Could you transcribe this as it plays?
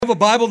a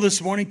Bible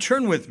this morning,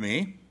 turn with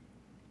me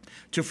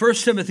to 1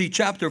 Timothy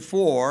chapter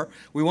 4.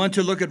 We want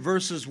to look at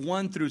verses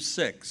 1 through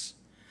 6.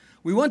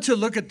 We want to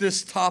look at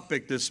this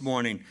topic this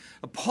morning.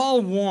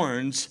 Paul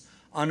warns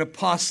on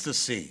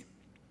apostasy.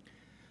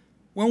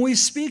 When we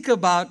speak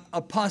about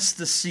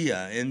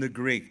apostasia in the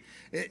Greek,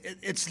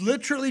 it's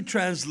literally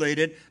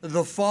translated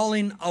the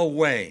falling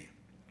away.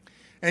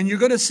 And you're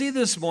going to see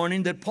this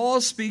morning that Paul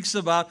speaks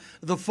about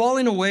the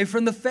falling away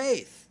from the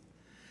faith.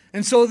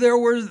 And so there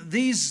were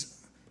these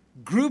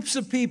groups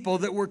of people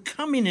that were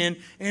coming in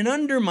and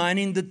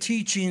undermining the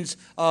teachings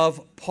of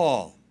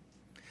Paul,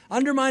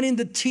 undermining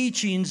the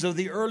teachings of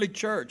the early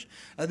church.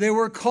 They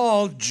were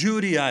called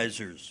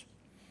Judaizers.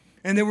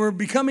 And they were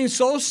becoming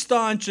so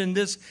staunch in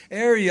this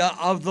area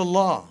of the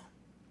law.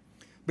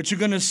 But you're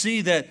going to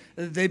see that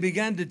they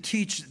began to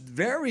teach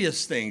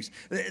various things.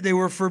 They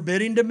were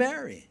forbidding to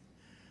marry.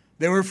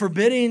 They were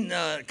forbidding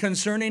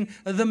concerning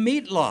the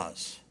meat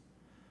laws.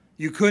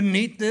 You couldn't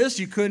eat this,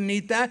 you couldn't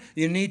eat that,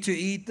 you need to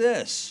eat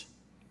this.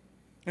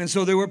 And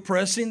so they were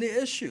pressing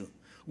the issue.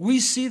 We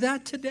see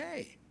that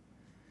today.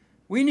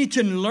 We need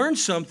to learn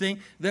something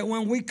that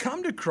when we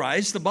come to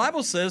Christ, the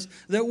Bible says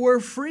that we're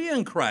free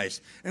in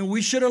Christ. And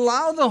we should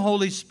allow the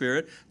Holy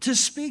Spirit to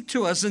speak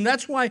to us. And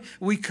that's why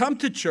we come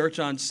to church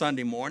on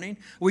Sunday morning.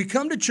 We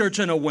come to church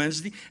on a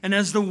Wednesday. And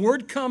as the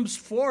word comes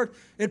forth,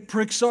 it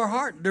pricks our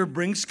heart. There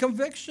brings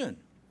conviction.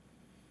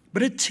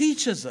 But it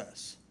teaches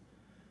us.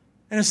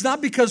 And it's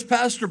not because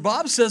Pastor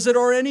Bob says it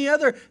or any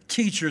other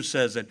teacher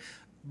says it.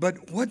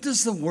 But what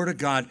does the Word of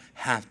God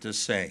have to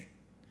say?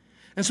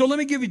 And so let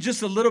me give you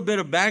just a little bit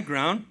of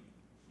background.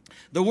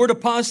 The word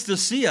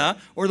apostasia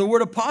or the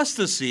word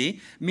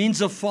apostasy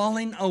means a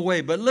falling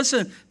away. But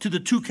listen to the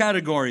two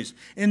categories.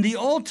 In the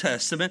Old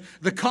Testament,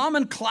 the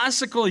common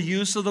classical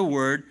use of the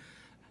word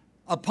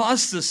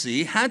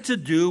apostasy had to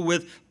do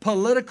with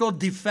political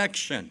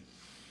defection.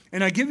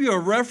 And I give you a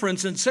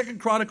reference in 2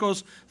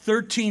 Chronicles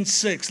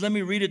 13:6. Let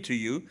me read it to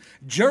you.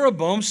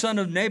 Jeroboam, son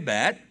of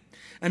Nebat,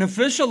 an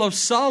official of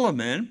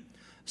Solomon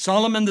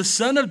the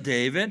son of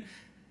David,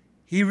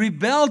 he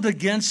rebelled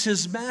against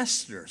his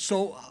master.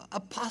 So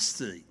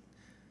apostasy.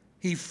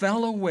 He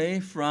fell away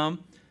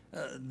from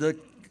the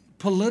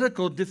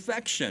political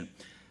defection.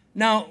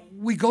 Now,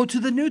 we go to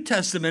the New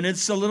Testament.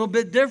 It's a little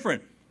bit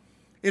different.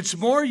 It's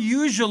more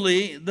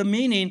usually the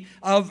meaning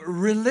of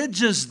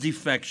religious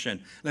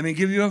defection. Let me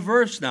give you a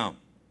verse now.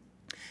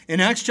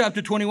 In Acts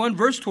chapter 21,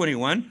 verse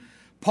 21,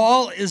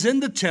 Paul is in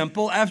the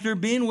temple after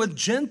being with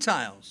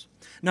Gentiles.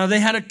 Now,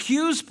 they had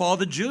accused Paul,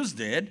 the Jews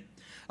did,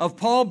 of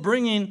Paul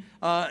bringing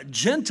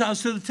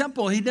Gentiles to the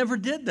temple. He never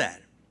did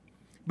that.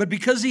 But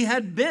because he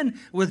had been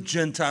with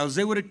Gentiles,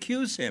 they would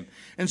accuse him.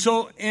 And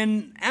so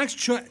in Acts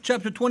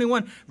chapter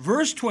 21,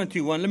 verse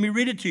 21, let me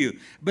read it to you.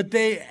 But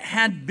they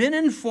had been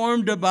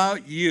informed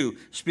about you,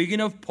 speaking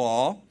of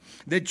Paul,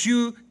 that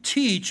you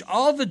teach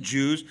all the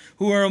Jews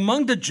who are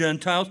among the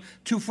Gentiles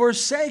to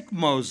forsake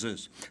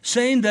Moses,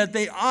 saying that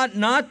they ought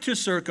not to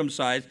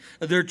circumcise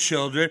their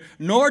children,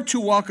 nor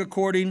to walk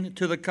according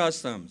to the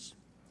customs.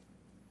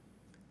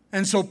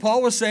 And so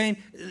Paul was saying,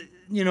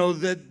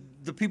 that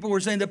the people were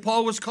saying that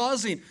Paul was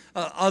causing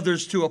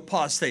others to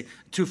apostate,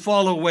 to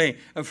fall away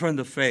from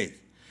the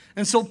faith.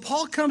 And so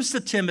Paul comes to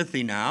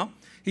Timothy now.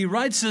 He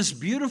writes this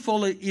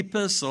beautiful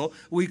epistle.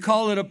 We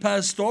call it a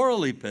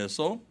pastoral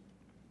epistle.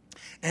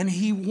 And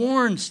he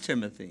warns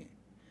Timothy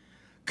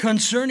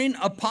concerning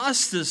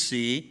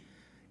apostasy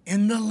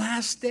in the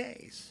last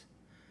days.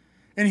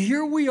 And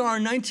here we are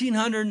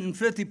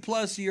 1950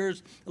 plus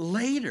years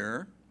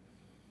later.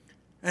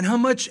 And how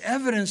much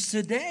evidence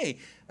today.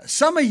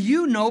 Some of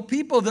you know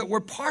people that were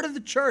part of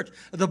the church,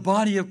 the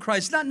body of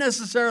Christ. Not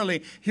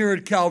necessarily here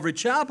at Calvary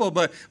Chapel,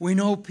 but we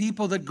know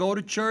people that go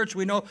to church.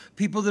 We know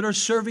people that are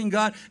serving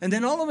God. And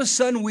then all of a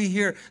sudden we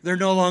hear they're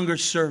no longer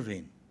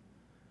serving.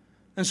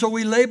 And so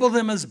we label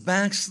them as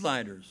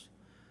backsliders.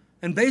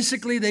 And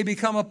basically they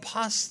become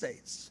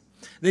apostates.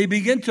 They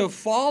begin to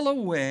fall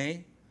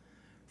away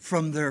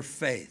from their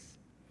faith.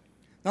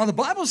 Now the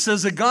Bible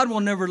says that God will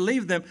never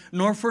leave them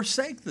nor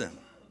forsake them.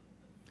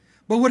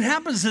 But what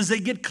happens is they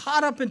get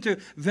caught up into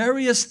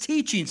various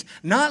teachings,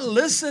 not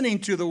listening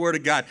to the Word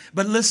of God,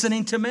 but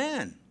listening to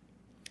man.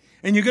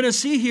 And you're going to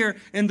see here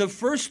in the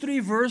first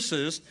 3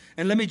 verses,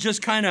 and let me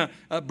just kind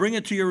of bring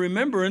it to your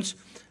remembrance,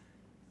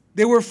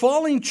 they were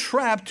falling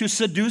trapped to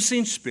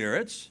seducing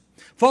spirits,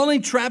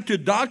 falling trapped to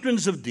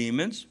doctrines of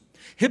demons,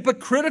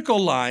 hypocritical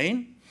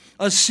lying,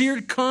 a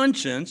seared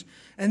conscience,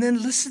 and then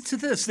listen to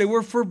this, they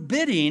were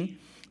forbidding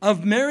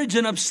of marriage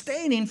and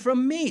abstaining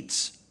from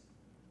meats,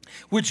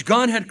 which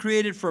God had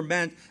created for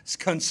man's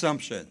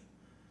consumption.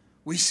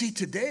 We see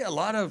today a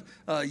lot of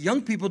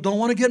young people don't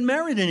want to get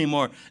married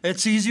anymore.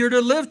 It's easier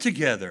to live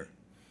together.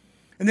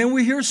 And then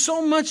we hear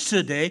so much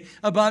today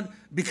about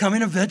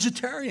becoming a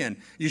vegetarian.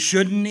 You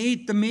shouldn't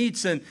eat the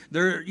meats and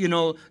they're,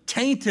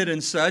 tainted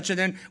and such. And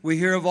then we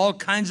hear of all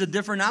kinds of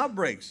different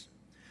outbreaks.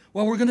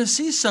 Well, we're going to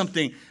see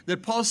something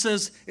that Paul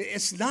says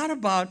it's not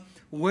about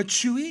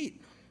what you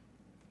eat,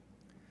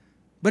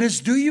 but it's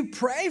do you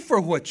pray for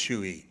what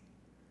you eat?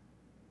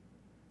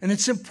 And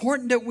it's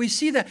important that we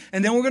see that.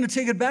 And then we're going to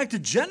take it back to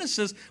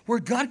Genesis, where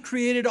God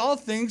created all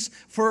things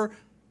for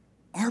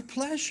our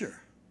pleasure.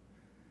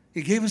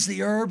 He gave us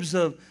the herbs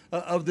of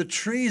the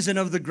trees and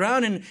of the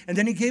ground, and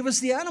then he gave us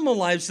the animal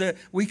lives that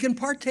we can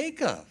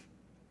partake of.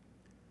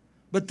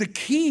 But the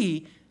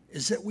key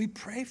is that we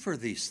pray for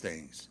these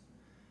things.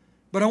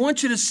 But I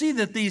want you to see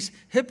that these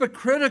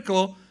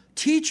hypocritical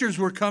teachers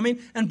were coming,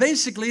 and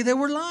basically they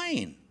were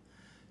lying,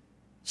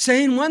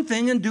 saying one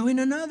thing and doing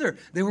another.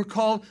 They were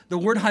called, the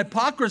word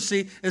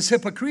hypocrisy is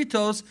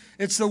hypokritos.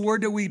 It's the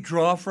word that we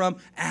draw from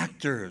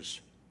actors.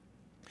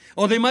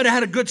 Oh, they might have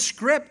had a good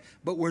script,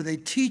 but were they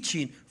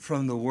teaching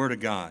from the Word of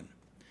God?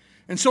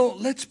 And so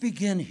let's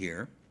begin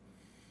here.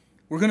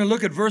 We're going to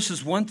look at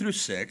verses 1 through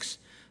 6,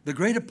 the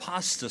great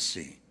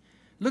apostasy.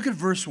 Look at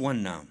verse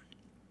 1 now.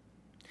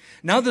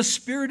 Now the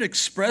Spirit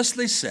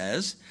expressly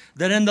says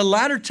that in the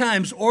latter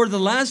times, or the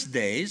last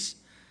days,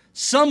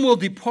 some will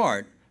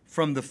depart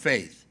from the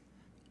faith.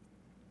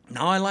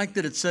 Now I like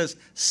that it says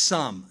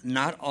some,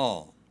 not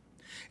all,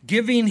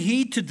 giving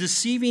heed to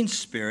deceiving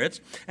spirits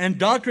and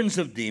doctrines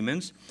of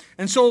demons.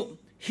 And so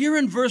here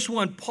in verse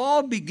 1,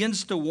 Paul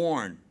begins to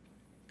warn.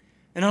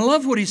 And I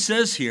love what he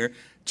says here.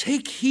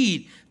 Take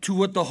heed to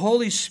what the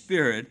Holy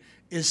Spirit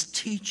is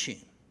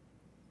teaching.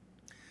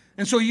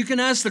 And so you can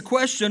ask the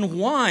question,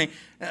 why?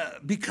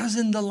 Because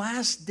in the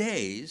last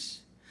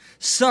days,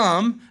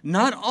 some,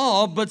 not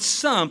all, but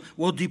some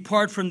will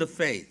depart from the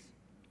faith.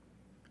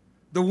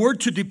 The word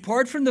to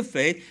depart from the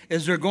faith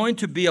is there going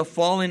to be a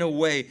falling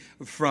away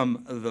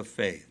from the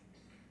faith.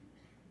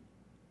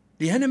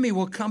 The enemy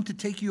will come to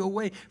take you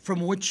away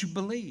from what you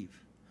believe.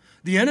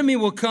 The enemy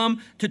will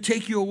come to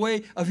take you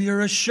away of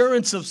your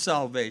assurance of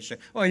salvation.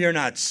 Oh, you're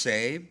not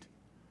saved.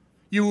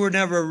 You were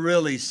never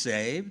really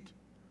saved.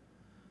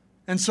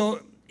 And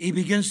so he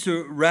begins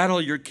to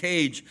rattle your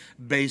cage,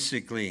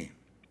 basically.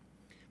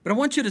 But I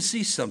want you to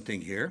see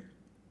something here.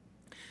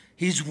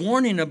 He's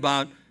warning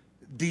about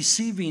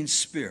deceiving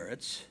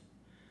spirits.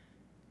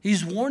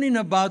 He's warning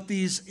about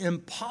these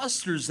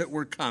imposters that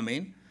were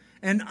coming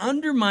and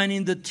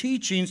undermining the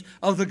teachings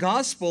of the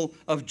gospel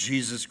of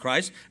Jesus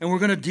Christ. And we're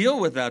going to deal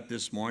with that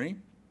this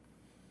morning.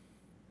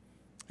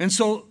 And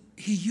so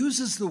he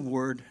uses the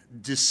word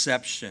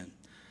deception,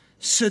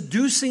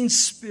 seducing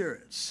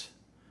spirits,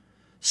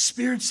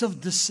 spirits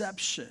of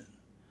deception.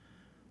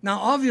 Now,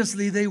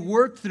 obviously, they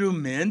work through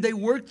men, they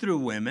work through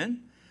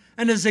women,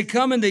 and as they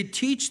come and they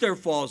teach their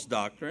false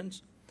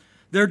doctrines,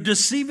 they're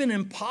deceiving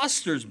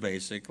imposters,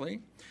 basically.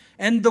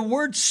 And the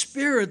word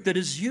spirit that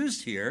is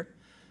used here,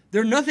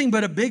 they're nothing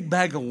but a big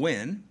bag of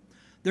wind.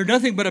 They're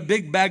nothing but a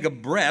big bag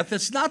of breath.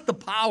 It's not the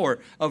power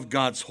of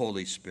God's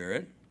Holy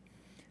Spirit.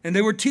 And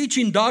they were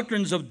teaching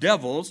doctrines of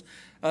devils,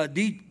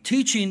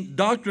 teaching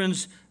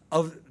doctrines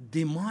of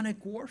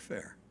demonic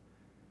warfare.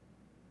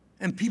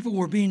 And people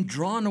were being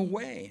drawn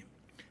away.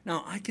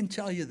 Now, I can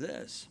tell you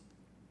this.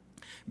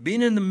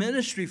 Being in the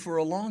ministry for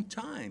a long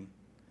time,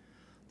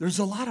 there's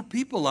a lot of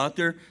people out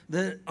there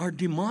that are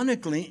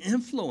demonically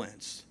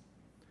influenced.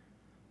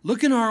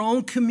 Look in our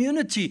own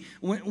community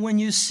when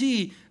you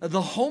see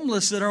the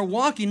homeless that are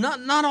walking,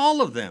 not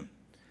all of them,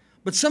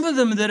 but some of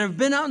them that have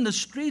been out in the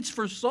streets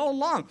for so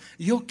long.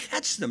 You'll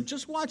catch them,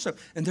 just watch them,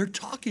 and they're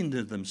talking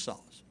to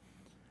themselves.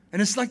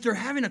 And it's like they're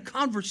having a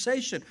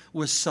conversation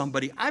with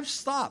somebody. I've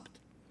stopped.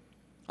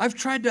 I've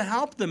tried to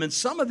help them, and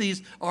some of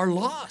these are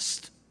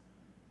lost.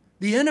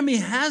 The enemy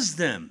has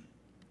them.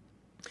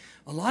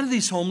 A lot of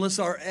these homeless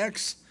are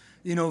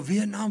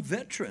Vietnam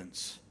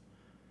veterans.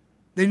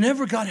 They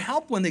never got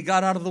help when they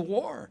got out of the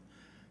war.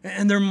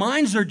 And their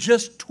minds are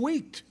just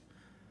tweaked.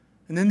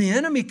 And then the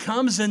enemy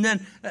comes and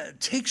then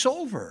takes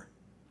over.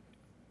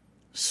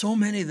 So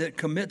many that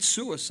commit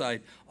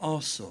suicide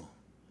also.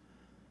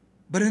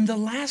 But in the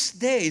last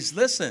days,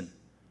 listen,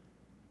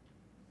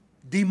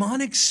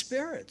 demonic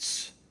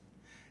spirits.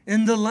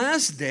 In the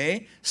last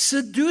day,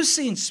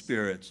 seducing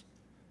spirits.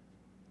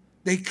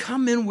 They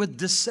come in with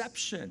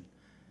deception.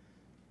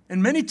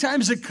 And many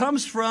times it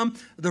comes from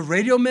the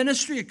radio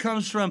ministry. It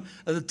comes from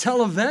the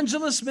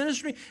televangelist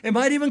ministry. It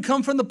might even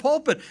come from the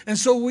pulpit. And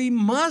so we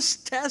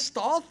must test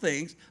all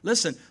things,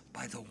 listen,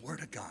 by the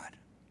Word of God.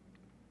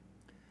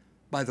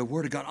 By the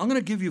Word of God. I'm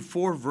going to give you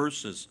 4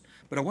 verses,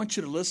 but I want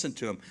you to listen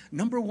to them.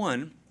 Number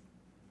 1,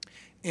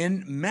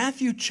 in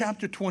Matthew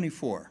chapter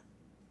 24.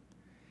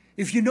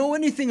 If you know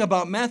anything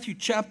about Matthew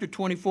chapter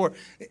 24,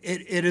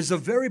 it is a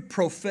very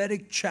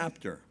prophetic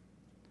chapter.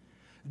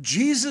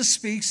 Jesus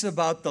speaks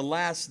about the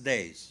last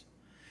days.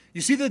 You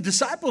see, the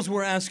disciples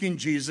were asking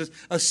Jesus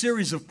a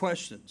series of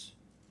questions.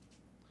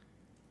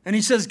 And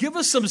he says, give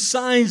us some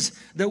signs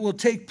that will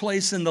take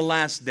place in the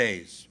last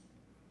days.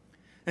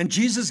 And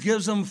Jesus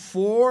gives them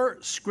 4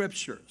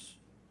 scriptures.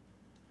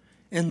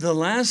 In the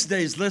last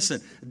days,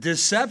 listen,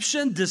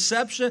 deception,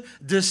 deception,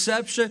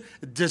 deception,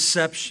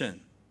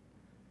 deception.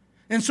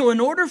 And so in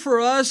order for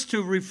us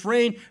to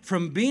refrain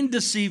from being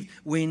deceived,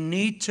 we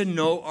need to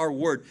know our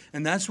Word.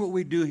 And that's what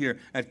we do here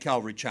at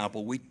Calvary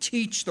Chapel. We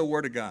teach the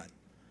Word of God.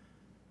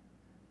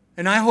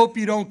 And I hope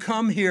you don't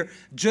come here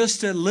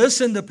just to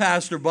listen to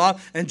Pastor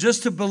Bob and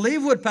just to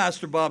believe what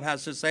Pastor Bob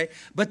has to say,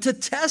 but to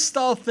test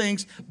all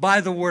things by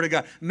the Word of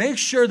God. Make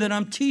sure that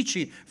I'm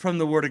teaching from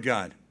the Word of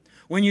God.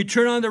 When you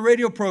turn on the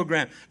radio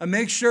program,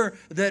 make sure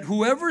that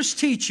whoever's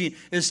teaching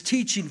is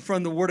teaching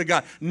from the Word of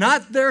God,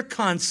 not their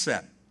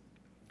concept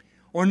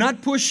or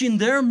not pushing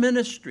their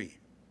ministry.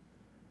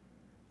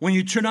 When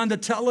you turn on the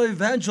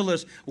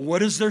televangelist,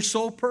 what is their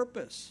sole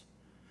purpose?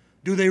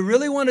 Do they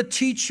really want to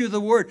teach you the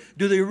Word?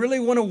 Do they really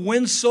want to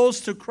win souls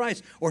to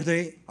Christ? Or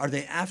are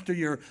they after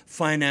your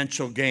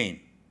financial gain?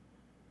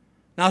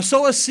 Now,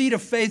 sow a seed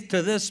of faith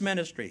to this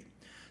ministry.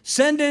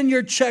 Send in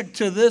your check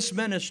to this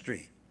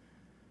ministry.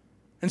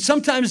 And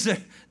sometimes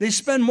they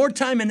spend more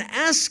time in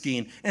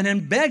asking and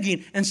in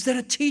begging instead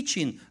of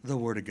teaching the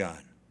Word of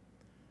God.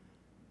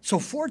 So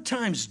 4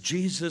 times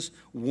Jesus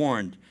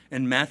warned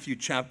in Matthew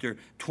chapter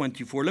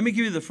 24. Let me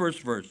give you the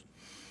first verse.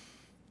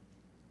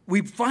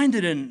 We find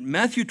it in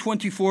Matthew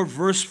 24,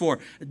 verse 4.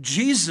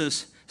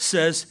 Jesus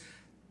says,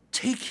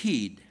 take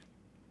heed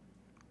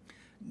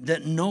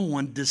that no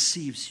one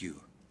deceives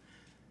you.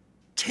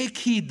 Take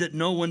heed that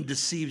no one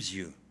deceives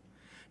you.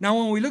 Now,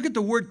 when we look at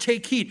the word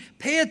take heed,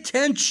 pay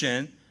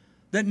attention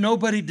that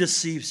nobody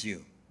deceives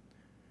you.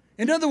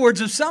 In other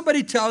words, if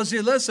somebody tells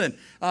you, listen,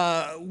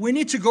 we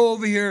need to go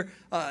over here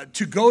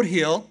to Goat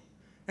Hill,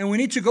 and we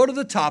need to go to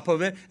the top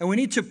of it, and we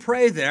need to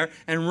pray there,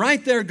 and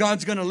right there,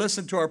 God's going to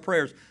listen to our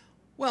prayers.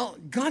 Well,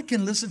 God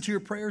can listen to your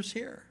prayers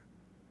here.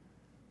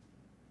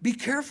 Be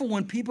careful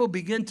when people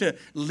begin to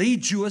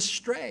lead you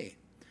astray.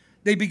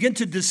 They begin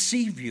to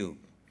deceive you.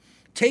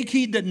 Take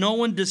heed that no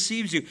one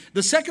deceives you.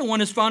 The second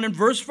one is found in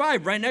verse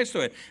 5, right next to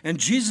it. And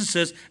Jesus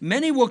says,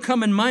 many will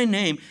come in my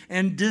name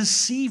and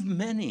deceive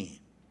many.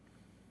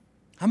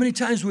 How many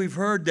times we've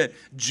heard that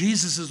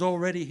Jesus is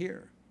already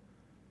here?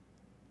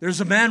 There's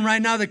a man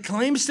right now that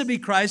claims to be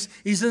Christ.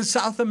 He's in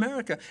South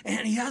America,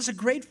 and he has a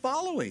great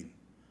following.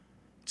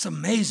 It's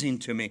amazing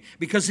to me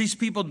because these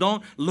people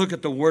don't look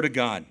at the Word of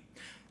God.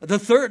 The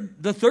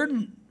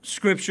third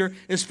scripture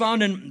is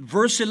found in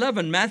verse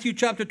 11, Matthew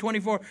chapter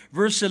 24,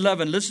 verse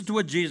 11. Listen to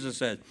what Jesus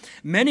says.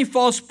 Many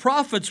false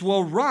prophets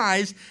will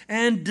rise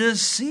and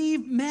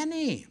deceive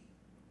many.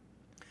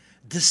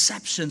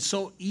 Deception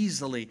so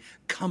easily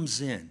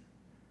comes in.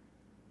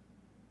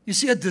 You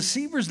see, a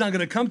deceiver is not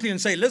going to come to you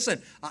and say,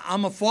 listen,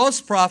 I'm a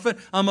false prophet,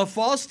 I'm a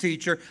false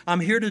teacher,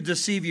 I'm here to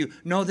deceive you.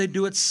 No, they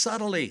do it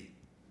subtly.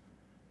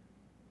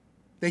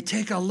 They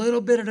take a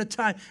little bit at a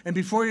time, and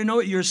before you know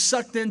it, you're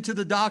sucked into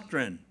the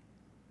doctrine.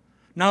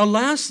 Now,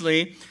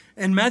 lastly,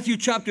 in Matthew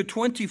chapter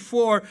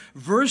 24,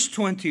 verse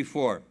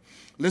 24,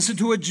 listen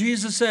to what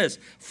Jesus says.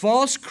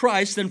 False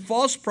Christs and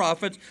false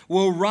prophets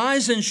will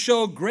rise and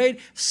show great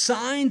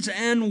signs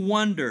and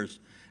wonders.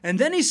 And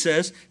then he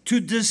says, to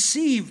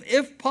deceive,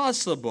 if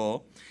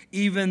possible,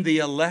 even the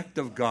elect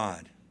of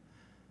God.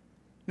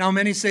 Now,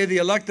 many say the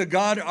elect of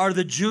God are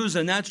the Jews,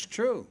 and that's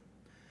true.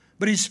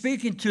 But he's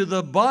speaking to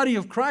the body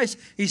of Christ.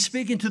 He's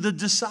speaking to the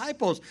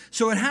disciples.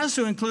 So it has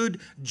to include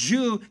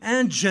Jew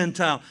and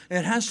Gentile.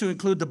 It has to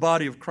include the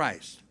body of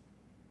Christ.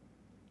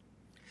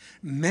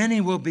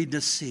 Many will be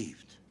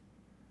deceived,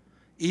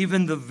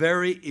 even the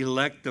very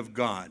elect of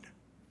God.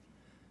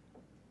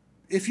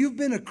 If you've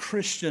been a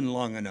Christian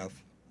long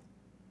enough,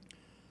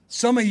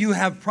 some of you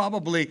have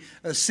probably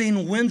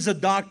seen winds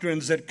of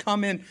doctrines that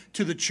come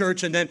into the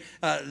church and then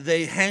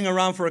they hang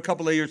around for a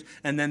couple of years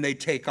and then they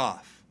take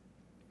off.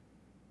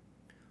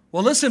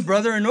 Well, listen,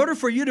 brother, in order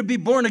for you to be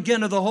born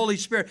again of the Holy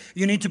Spirit,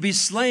 you need to be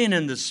slain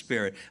in the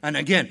Spirit. And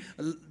again,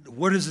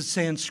 what does it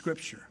say in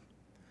Scripture?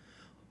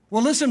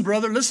 Well, listen,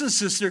 brother, listen,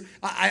 sister,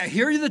 I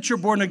hear you that you're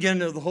born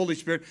again of the Holy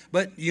Spirit,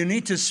 but you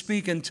need to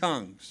speak in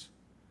tongues.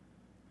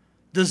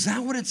 Does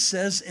that what it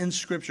says in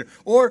Scripture?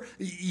 Or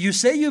you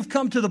say you've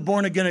come to the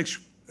born again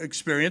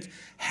experience.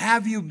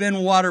 Have you been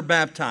water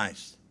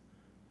baptized?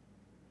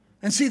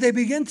 And see, they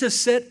begin to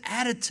set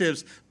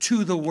additives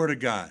to the Word of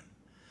God.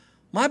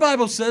 My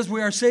Bible says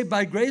we are saved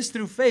by grace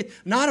through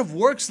faith, not of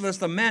works,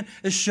 lest a man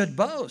should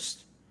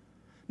boast.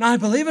 Now, I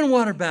believe in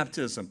water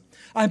baptism.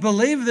 I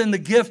believe in the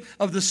gift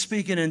of the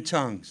speaking in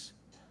tongues.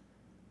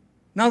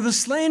 Now, the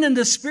slain in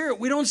the Spirit,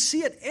 we don't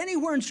see it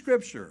anywhere in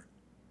Scripture.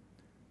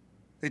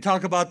 They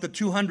talk about the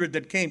 200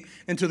 that came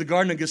into the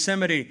Garden of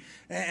Gethsemane,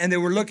 and they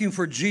were looking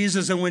for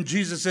Jesus, and when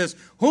Jesus says,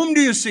 whom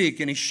do you seek?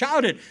 And he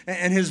shouted,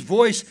 and his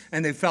voice,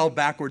 and they fell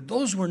backward.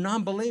 Those were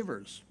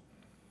non-believers.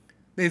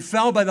 They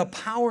fell by the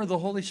power of the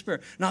Holy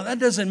Spirit. Now, that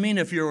doesn't mean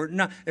if you're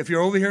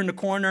over here in the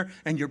corner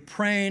and you're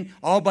praying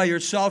all by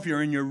yourself,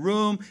 you're in your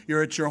room,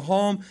 you're at your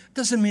home, it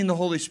doesn't mean the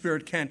Holy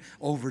Spirit can't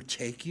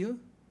overtake you.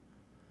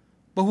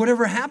 But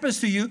whatever happens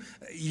to you,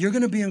 you're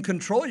going to be in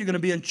control. You're going to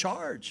be in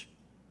charge.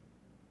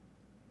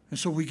 And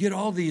so we get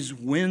all these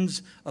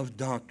winds of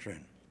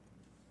doctrine.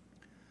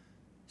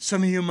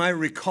 Some of you might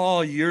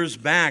recall years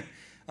back,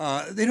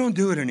 they don't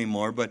do it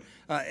anymore, but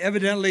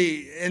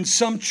evidently in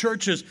some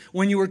churches,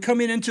 when you were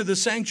coming into the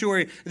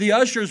sanctuary, the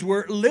ushers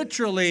were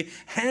literally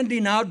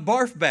handing out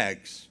barf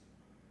bags.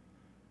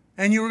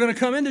 And you were going to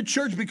come into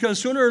church because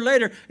sooner or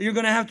later you're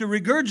going to have to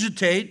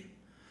regurgitate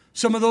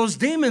some of those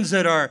demons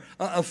that are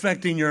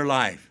affecting your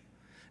life.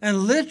 And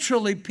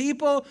literally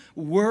people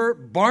were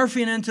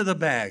barfing into the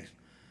bags.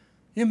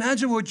 You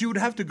imagine what you would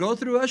have to go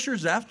through,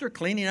 ushers, after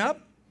cleaning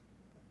up?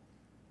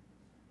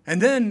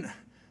 And then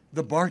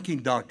the barking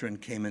doctrine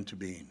came into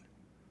being.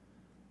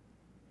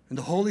 And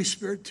the Holy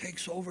Spirit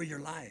takes over your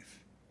life.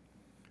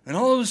 And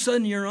all of a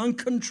sudden you're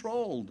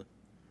uncontrolled.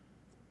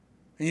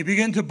 And you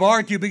begin to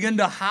bark, you begin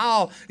to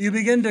howl, you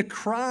begin to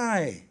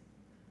cry.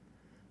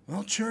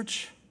 Well,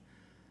 church,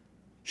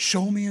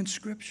 show me in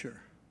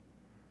Scripture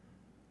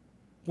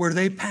where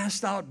they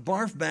passed out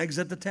barf bags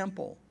at the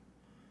temple.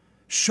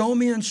 Show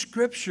me in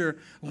Scripture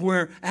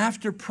where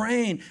after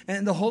praying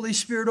and the Holy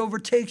Spirit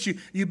overtakes you,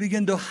 you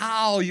begin to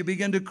howl, you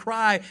begin to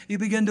cry, you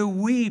begin to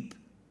weep.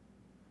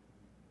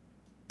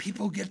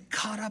 People get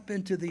caught up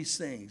into these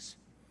things.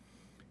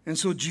 And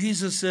so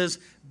Jesus says,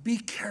 be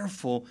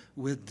careful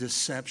with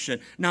deception.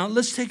 Now,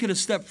 let's take it a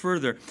step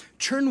further.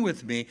 Turn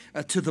with me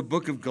to the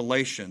book of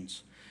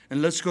Galatians,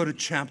 and let's go to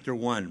chapter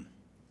 1.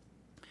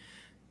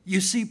 You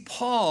see,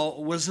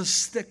 Paul was a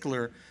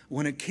stickler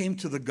when it came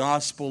to the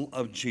gospel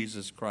of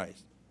Jesus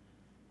Christ.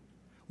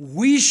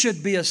 We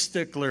should be a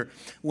stickler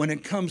when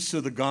it comes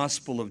to the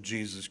gospel of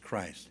Jesus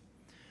Christ.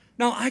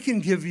 Now, I can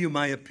give you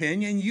my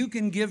opinion. You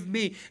can give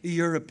me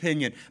your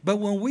opinion. But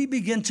when we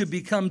begin to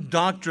become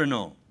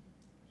doctrinal,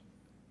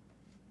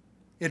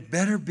 it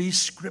better be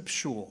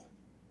scriptural.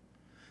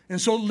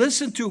 And so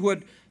listen to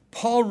what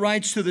Paul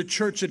writes to the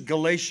church at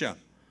Galatia.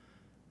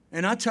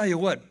 And I'll tell you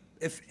what,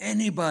 if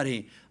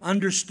anybody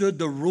understood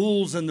the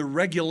rules and the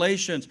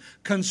regulations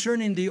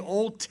concerning the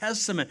Old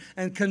Testament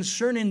and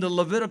concerning the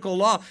Levitical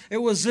law, it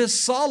was this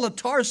Saul of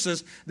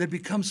Tarsus that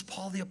becomes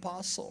Paul the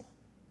Apostle.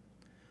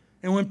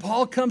 And when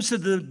Paul comes to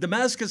the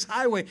Damascus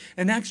highway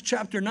in Acts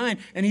chapter 9,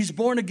 and he's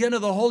born again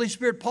of the Holy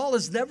Spirit, Paul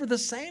is never the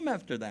same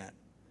after that.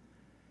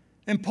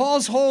 And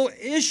Paul's whole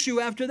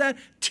issue after that,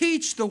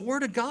 teach the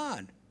Word of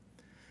God.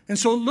 And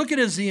so look at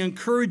it as he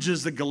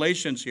encourages the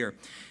Galatians here.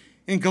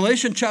 In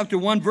Galatians chapter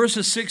 1,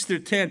 verses 6 through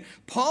 10,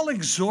 Paul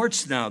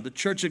exhorts now the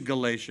church at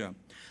Galatia.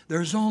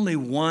 There's only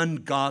one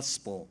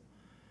gospel.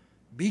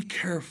 Be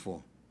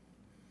careful.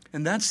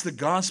 And that's the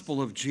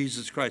gospel of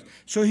Jesus Christ.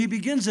 So he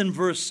begins in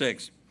verse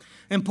 6.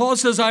 And Paul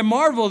says, I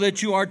marvel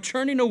that you are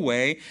turning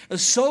away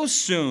so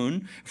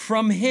soon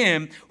from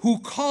him who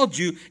called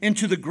you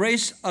into the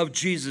grace of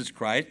Jesus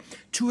Christ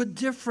to a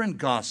different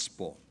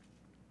gospel.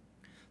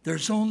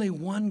 There's only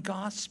one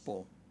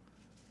gospel.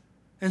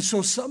 And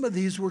so some of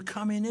these were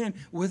coming in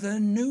with a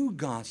new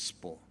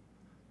gospel.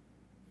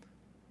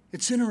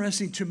 It's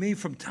interesting to me,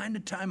 from time to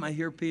time I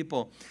hear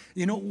people,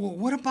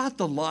 what about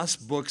the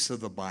lost books of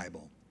the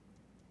Bible?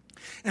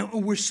 And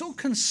we're so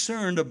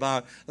concerned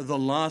about the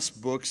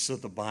lost books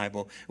of the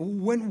Bible.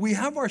 When we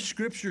have our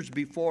scriptures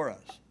before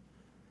us,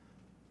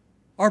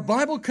 our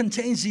Bible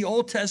contains the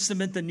Old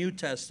Testament, the New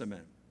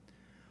Testament.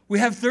 We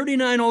have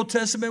 39 Old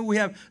Testament, we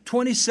have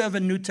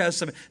 27 New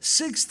Testament,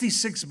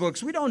 66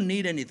 books. We don't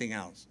need anything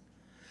else.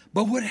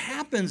 But what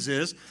happens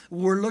is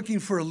we're looking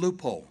for a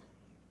loophole.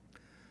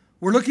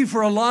 We're looking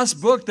for a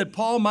lost book that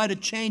Paul might have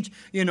changed,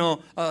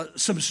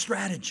 some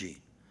strategy.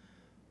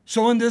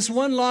 So in this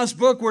one lost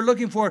book, we're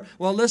looking for,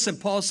 well, listen,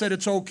 Paul said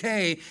it's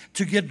okay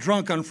to get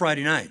drunk on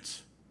Friday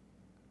nights.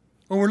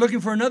 Or we're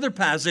looking for another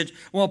passage.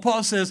 Well,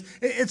 Paul says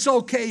it's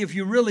okay if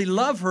you really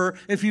love her,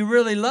 if you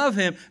really love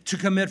him, to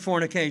commit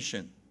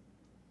fornication.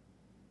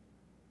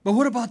 But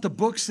what about the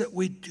books that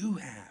we do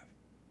have?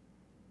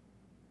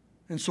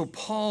 And so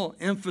Paul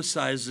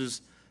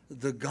emphasizes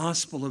the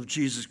gospel of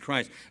Jesus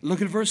Christ.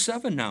 Look at verse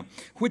 7 now.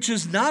 Which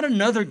is not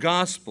another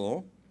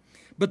gospel,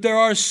 but there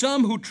are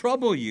some who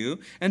trouble you,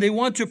 and they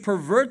want to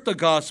pervert the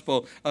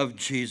gospel of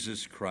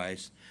Jesus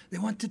Christ. They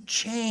want to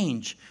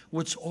change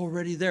what's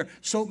already there.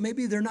 So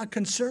maybe they're not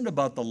concerned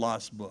about the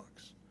lost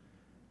books.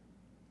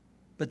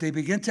 But they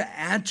begin to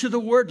add to the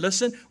word,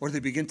 listen, or they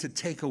begin to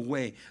take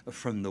away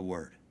from the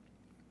word.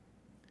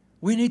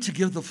 We need to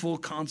give the full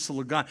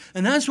counsel of God.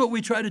 And that's what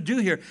we try to do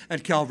here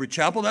at Calvary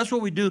Chapel. That's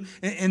what we do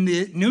in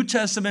the New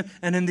Testament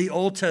and in the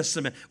Old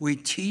Testament. We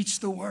teach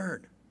the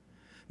word.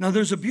 Now,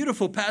 there's a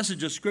beautiful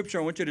passage of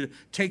Scripture. I want you to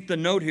take the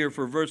note here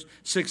for verse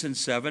 6 and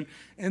 7.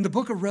 In the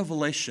book of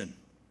Revelation,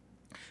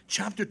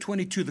 chapter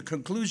 22, the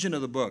conclusion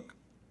of the book,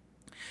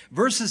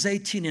 verses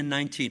 18 and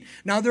 19.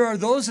 Now, there are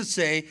those that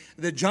say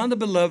that John the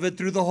Beloved,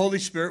 through the Holy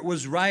Spirit,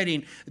 was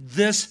writing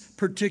this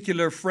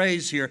particular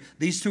phrase here,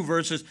 these two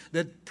verses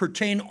that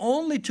pertain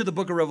only to the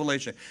book of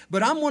Revelation.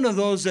 But I'm one of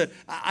those that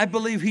I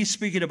believe he's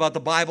speaking about the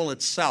Bible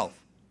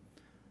itself.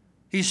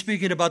 He's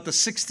speaking about the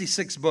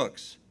 66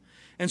 books.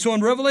 And so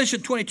in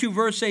Revelation 22,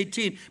 verse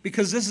 18,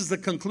 because this is the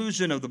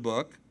conclusion of the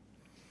book,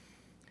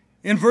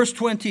 in verse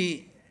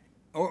 20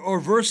 or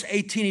verse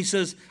 18, he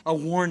says, a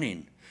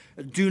warning.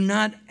 Do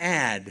not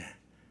add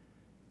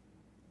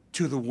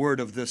to the word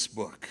of this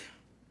book.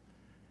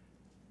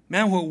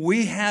 Man, what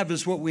we have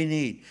is what we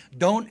need.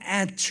 Don't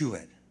add to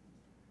it.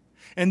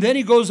 And then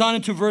he goes on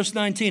into verse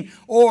 19,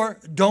 or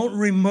don't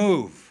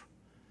remove.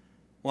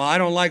 Well, I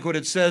don't like what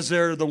it says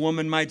there. The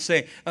woman might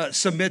say,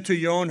 submit to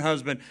your own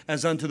husband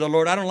as unto the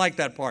Lord. I don't like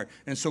that part.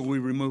 And so we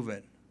remove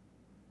it.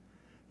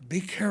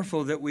 Be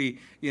careful that we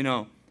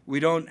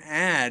don't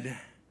add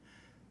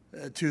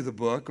to the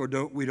book, or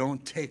we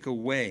don't take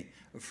away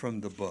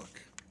from the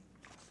book.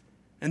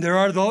 And there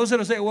are those that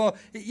will say, well,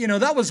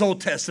 that was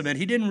Old Testament.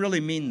 He didn't really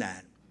mean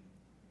that.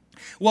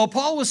 Well,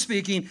 Paul was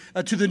speaking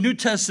to the New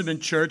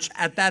Testament church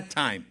at that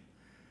time.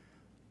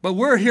 But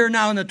we're here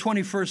now in the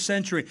 21st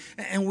century,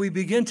 and we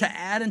begin to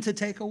add and to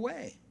take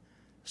away.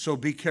 So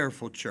be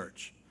careful,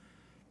 church.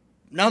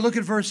 Now look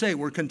at verse 8.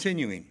 We're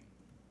continuing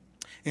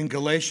in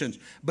Galatians.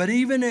 But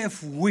even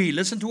if we,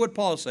 listen to what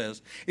Paul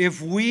says,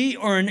 if we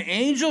or an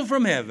angel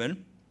from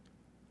heaven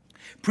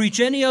preach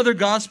any other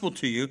gospel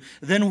to you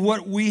than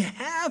what we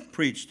have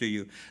preached to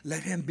you,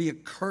 let him be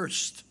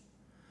accursed.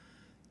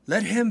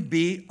 Let him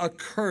be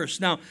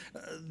accursed. Now,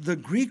 the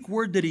Greek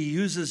word that he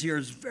uses here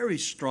is very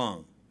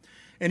strong.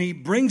 And he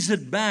brings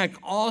it back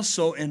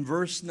also in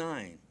verse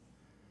 9.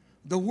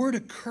 The word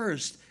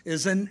accursed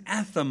is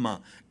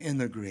anathema in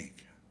the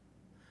Greek.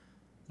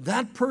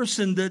 That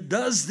person that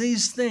does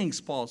these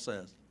things, Paul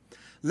says,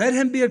 let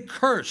him be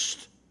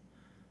accursed.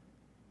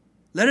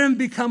 Let him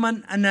become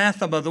an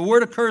anathema. The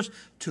word accursed,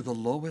 to the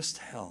lowest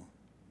hell.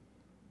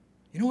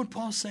 You know what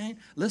Paul's saying?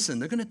 Listen,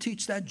 they're going to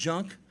teach that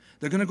junk.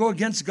 They're going to go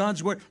against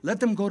God's word.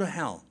 Let them go to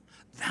hell.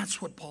 That's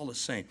what Paul is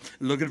saying.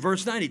 Look at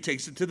verse 9. He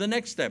takes it to the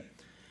next step.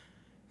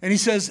 And he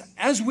says,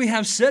 as we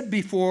have said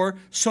before,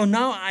 so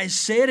now I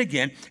say it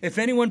again, if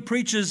anyone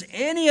preaches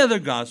any other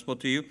gospel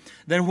to you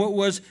than what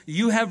was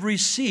you have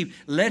received,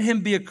 let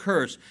him be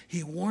accursed.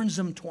 He warns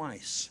them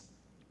twice.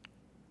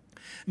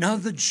 Now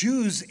the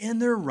Jews in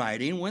their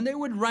writing, when they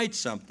would write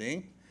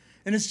something,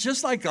 and it's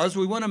just like us,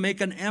 we want to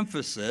make an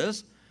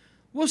emphasis,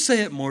 we'll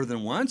say it more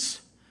than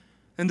once.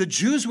 And the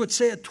Jews would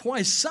say it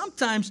twice.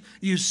 Sometimes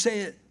you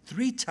say it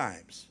 3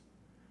 times.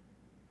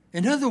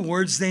 In other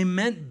words, they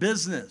meant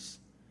business.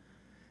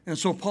 And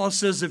so Paul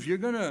says, if you're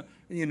going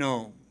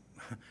to,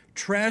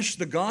 trash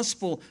the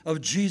gospel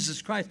of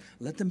Jesus Christ,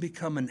 let them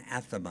become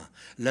anathema.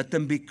 Let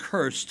them be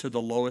cursed to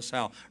the lowest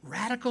hell.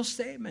 Radical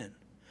statement.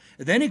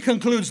 And then he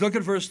concludes, look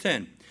at verse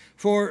 10.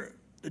 For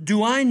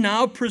do I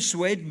now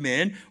persuade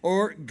men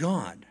or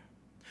God?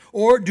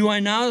 Or do I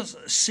now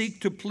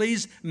seek to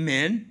please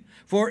men?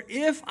 For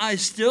if I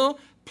still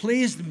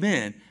pleased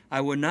men, I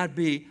would not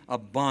be a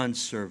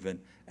bondservant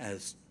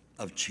as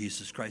of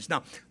Jesus Christ.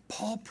 Now,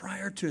 Paul,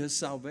 prior to his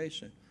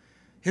salvation,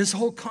 his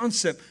whole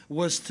concept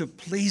was to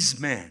please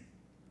man,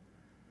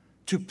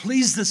 to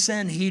please the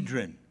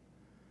Sanhedrin,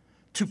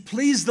 to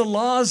please the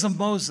laws of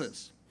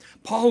Moses.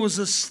 Paul was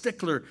a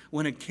stickler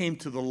when it came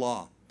to the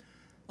law.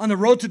 On the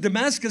road to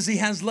Damascus, he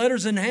has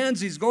letters in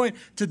hands. He's going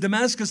to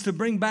Damascus to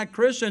bring back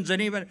Christians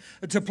and even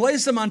to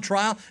place them on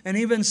trial, and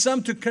even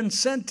some to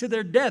consent to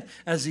their death,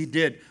 as he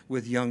did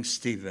with young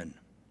Stephen.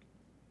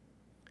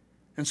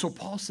 And so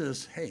Paul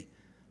says, hey,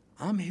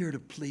 I'm here to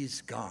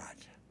please God,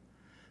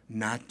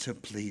 not to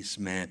please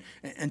man.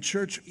 And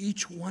church,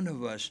 each one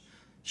of us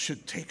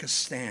should take a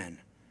stand.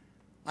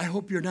 I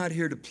hope you're not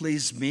here to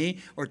please me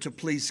or to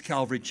please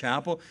Calvary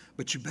Chapel,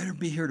 but you better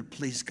be here to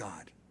please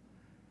God.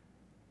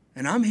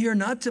 And I'm here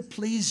not to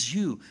please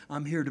you.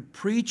 I'm here to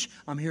preach.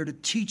 I'm here to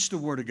teach the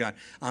Word of God.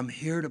 I'm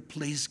here to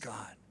please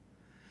God.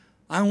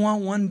 I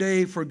want one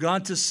day for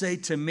God to say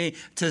to me,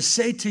 to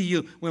say to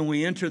you when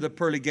we enter the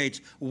pearly gates,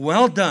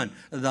 well done,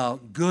 thou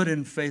good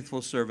and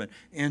faithful servant.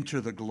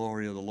 Enter the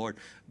glory of the Lord.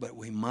 But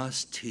we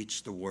must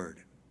teach the Word.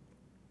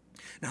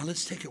 Now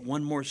let's take it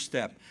one more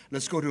step.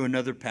 Let's go to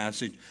another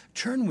passage.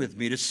 Turn with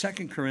me to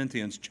 2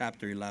 Corinthians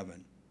chapter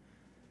 11.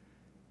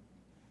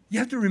 You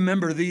have to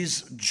remember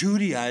these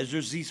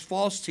Judaizers, these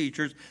false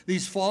teachers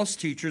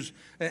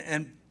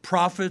and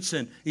prophets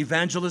and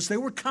evangelists, they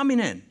were coming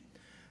in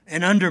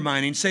and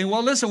undermining, saying,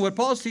 well, listen, what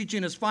Paul's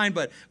teaching is fine,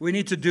 but we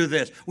need to do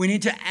this. We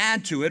need to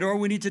add to it, or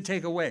we need to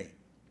take away.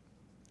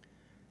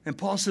 And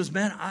Paul says,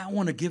 man, I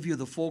want to give you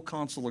the full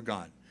counsel of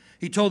God.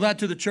 He told that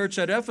to the church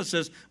at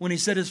Ephesus when he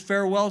said his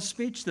farewell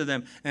speech to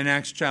them in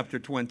Acts chapter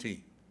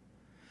 20.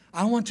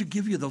 I want to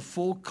give you the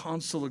full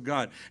counsel of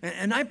God.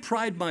 And I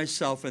pride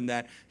myself in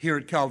that here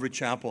at Calvary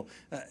Chapel.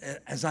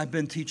 As I've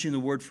been teaching the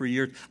Word for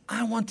years,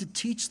 I want to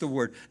teach the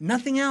Word,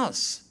 nothing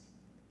else.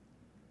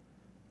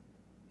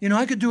 You know,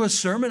 I could do a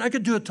sermon, I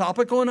could do a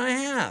topical, and I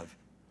have.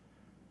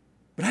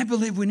 But I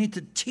believe we need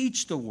to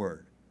teach the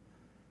Word.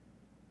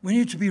 We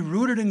need to be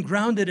rooted and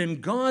grounded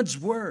in God's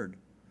Word.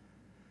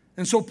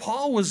 And so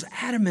Paul was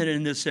adamant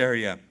in this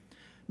area.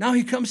 Now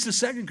he comes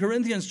to 2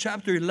 Corinthians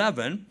chapter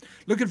 11.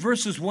 Look at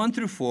verses 1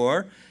 through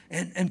 4.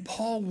 And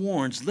Paul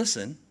warns,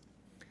 listen,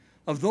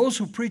 of those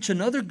who preach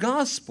another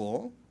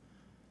gospel,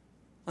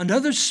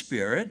 another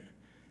spirit,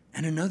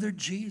 and another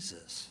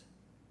Jesus.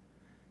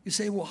 You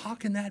say, well, how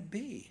can that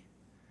be?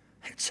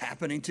 It's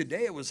happening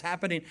today. It was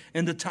happening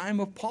in the time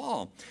of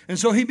Paul. And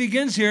so he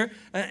begins here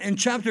in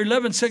chapter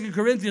 11, 2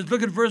 Corinthians.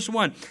 Look at verse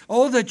 1.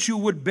 Oh, that you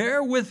would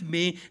bear with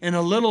me in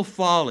a little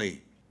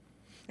folly,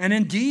 And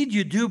indeed,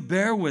 you do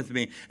bear with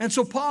me. And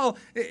so Paul,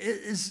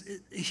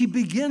 he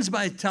begins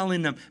by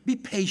telling them, be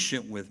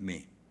patient with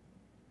me.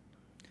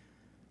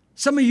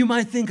 Some of you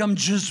might think I'm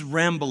just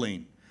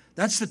rambling.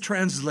 That's the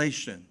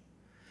translation.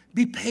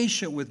 Be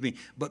patient with me.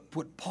 But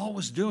what Paul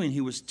was doing, he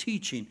was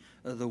teaching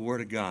the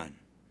Word of God.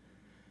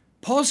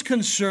 Paul's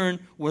concern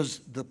was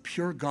the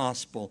pure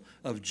gospel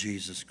of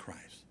Jesus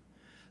Christ,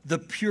 the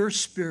pure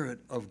Spirit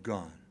of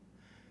God.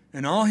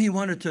 And all he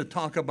wanted to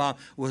talk about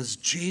was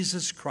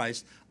Jesus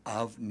Christ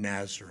of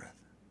Nazareth.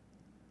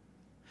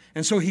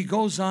 And so he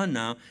goes on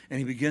now and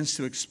he begins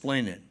to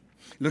explain it.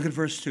 Look at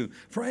verse 2.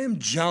 For I am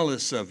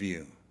jealous of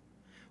you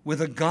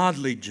with a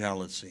godly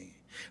jealousy.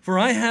 For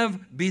I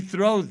have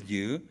betrothed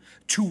you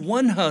to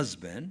one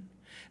husband,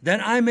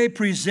 that I may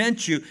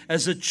present you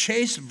as a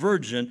chaste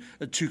virgin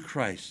to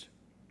Christ.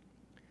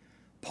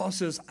 Paul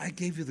says, I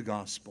gave you the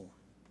gospel,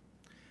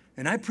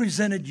 and I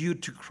presented you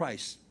to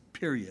Christ,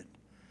 period.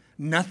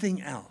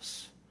 Nothing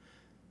else.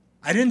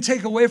 I didn't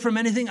take away from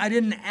anything. I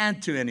didn't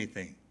add to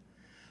anything.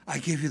 I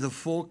gave you the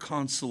full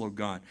counsel of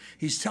God.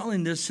 He's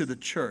telling this to the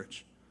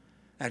church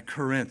at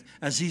Corinth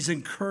as he's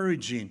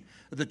encouraging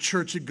the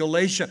church at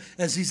Galatia,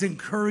 as he's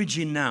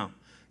encouraging now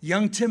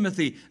young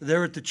Timothy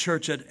there at the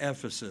church at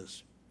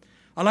Ephesus.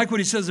 I like what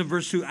he says in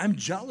verse 2. I'm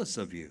jealous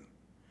of you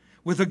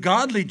with a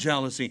godly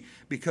jealousy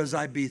because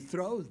I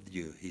betrothed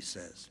you, he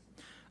says,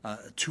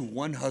 to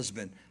one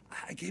husband.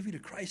 I gave you to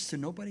Christ, to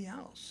nobody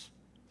else.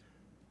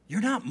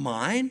 You're not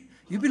mine.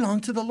 You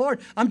belong to the Lord.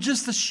 I'm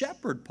just the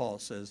shepherd, Paul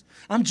says.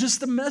 I'm just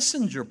the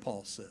messenger,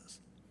 Paul says.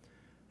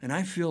 And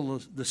I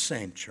feel the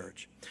same,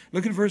 church.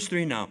 Look at verse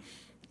 3 now.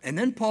 And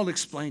then Paul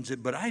explains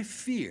it. But I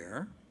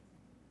fear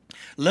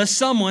lest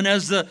someone,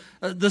 as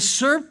the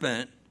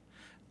serpent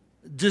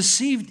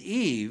deceived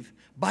Eve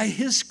by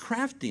his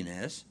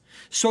craftiness,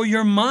 so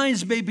your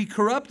minds may be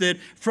corrupted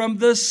from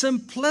the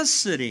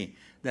simplicity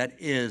that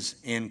is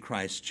in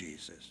Christ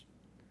Jesus.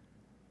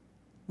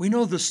 We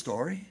know the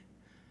story.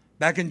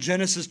 Back in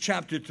Genesis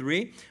chapter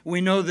 3,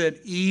 we know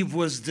that Eve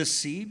was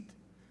deceived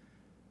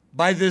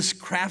by this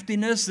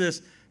craftiness,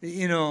 this,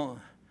 the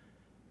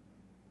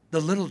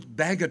little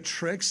bag of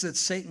tricks that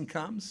Satan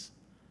comes.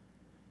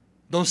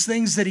 Those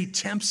things that he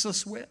tempts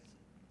us with.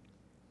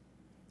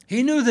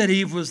 He knew that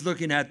Eve was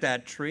looking at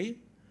that tree.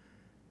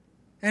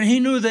 And he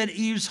knew that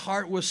Eve's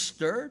heart was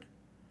stirred.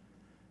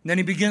 And then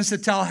he begins to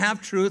tell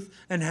half-truth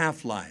and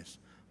half-lies.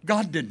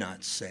 God did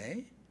not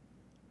say.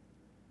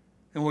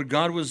 And what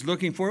God was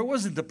looking for, it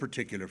wasn't the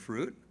particular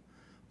fruit,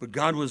 but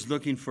God was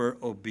looking for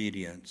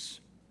obedience.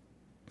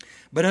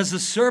 But as the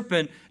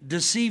serpent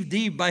deceived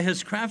Eve by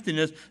his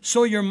craftiness,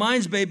 so your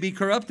minds may be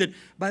corrupted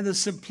by the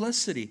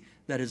simplicity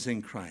that is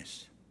in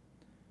Christ.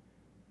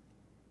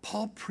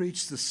 Paul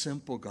preached the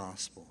simple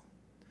gospel.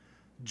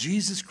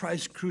 Jesus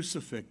Christ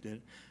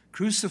crucified,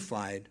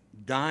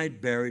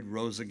 died, buried,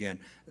 rose again,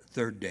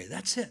 third day.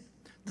 That's it.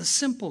 The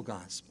simple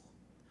gospel.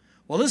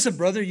 Well, listen,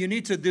 brother, you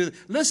need to do,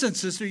 listen,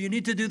 sister, you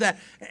need to do that.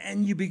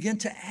 And you begin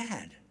to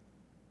add.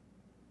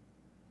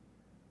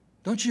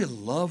 Don't you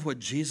love what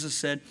Jesus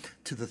said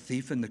to the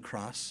thief in the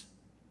cross?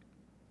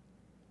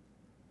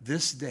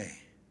 This day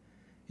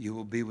you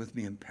will be with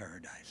me in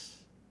paradise.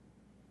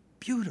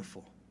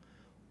 Beautiful.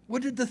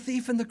 What did the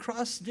thief in the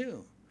cross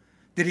do?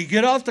 Did he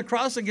get off the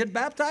cross and get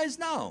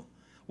baptized? No.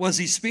 Was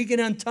he speaking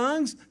in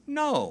tongues?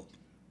 No.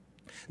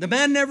 The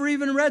man never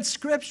even read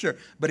Scripture,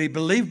 but he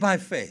believed by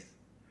faith.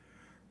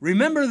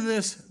 Remember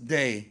this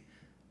day,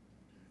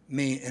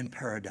 me in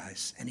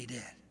paradise. And he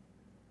did.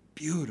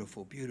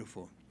 Beautiful,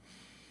 beautiful.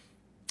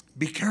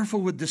 Be careful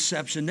with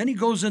deception. Then he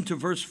goes into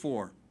verse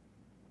 4.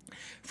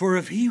 For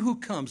if he who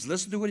comes,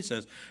 listen to what he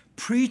says,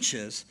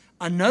 preaches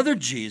another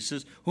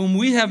Jesus whom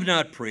we have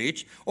not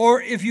preached,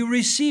 or if you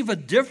receive a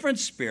different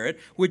spirit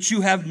which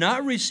you have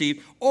not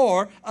received,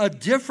 or a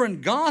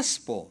different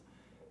gospel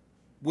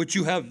which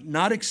you have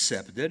not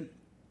accepted,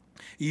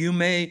 you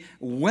may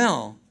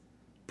well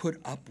put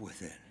up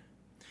with it.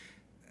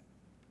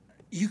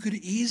 You could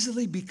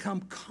easily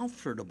become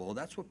comfortable,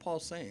 that's what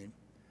Paul's saying,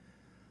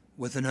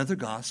 with another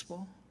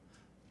gospel.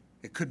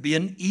 It could be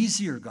an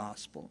easier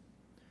gospel,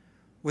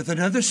 with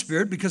another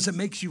spirit because it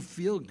makes you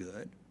feel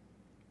good,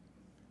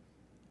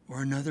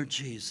 or another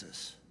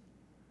Jesus.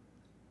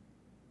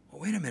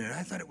 Well, wait a minute,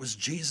 I thought it was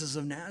Jesus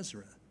of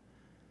Nazareth.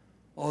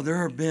 Oh,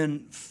 there have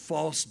been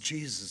false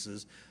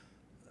Jesuses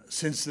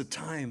since the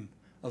time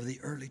of the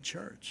early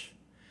church.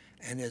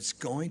 And it's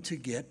going to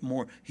get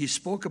more. He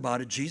spoke about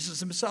it. Jesus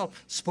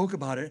himself spoke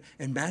about it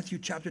in Matthew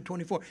chapter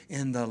 24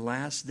 in the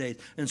last days.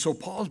 And so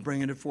Paul's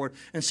bringing it forward.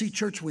 And see,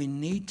 church, we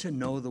need to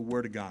know the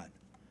Word of God.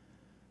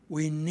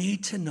 We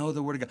need to know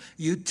the Word of God.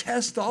 You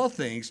test all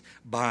things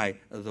by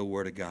the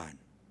Word of God.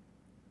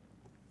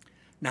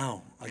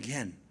 Now,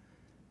 again,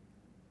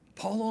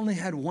 Paul only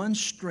had one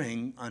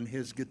string on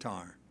his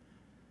guitar.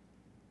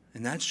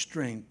 And that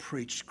string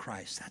preached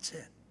Christ. That's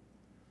it.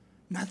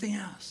 Nothing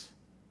else.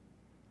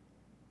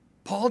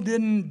 Paul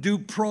didn't do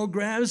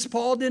programs.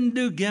 Paul didn't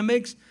do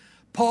gimmicks.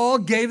 Paul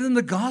gave them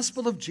the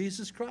gospel of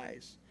Jesus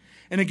Christ.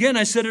 And again,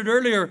 I said it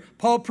earlier,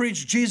 Paul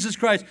preached Jesus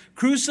Christ,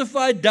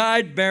 crucified,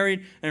 died,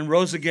 buried, and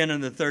rose again on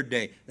the third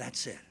day.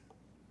 That's it.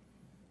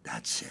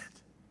 That's it.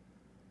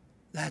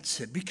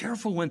 That's it. Be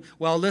careful when,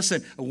 well,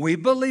 listen, we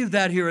believe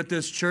that here at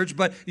this church,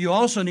 but you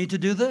also need to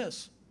do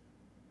this.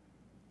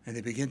 And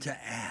they begin to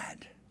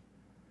add.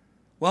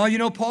 Well, you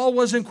know, Paul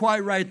wasn't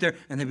quite right there.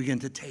 And they begin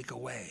to take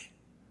away.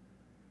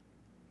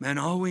 Man,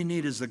 all we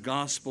need is the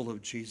gospel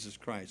of Jesus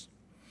Christ.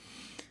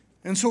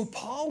 And so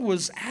Paul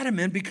was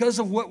adamant because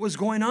of what was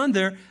going on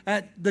there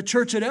at the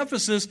church at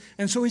Ephesus.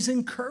 And so he's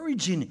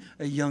encouraging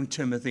a young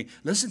Timothy.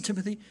 Listen,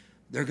 Timothy,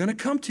 they're going to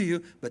come to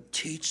you, but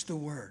teach the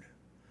word.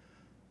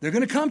 They're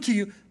going to come to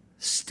you.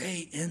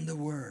 Stay in the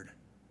word.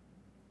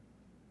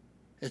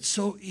 It's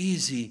so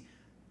easy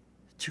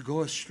to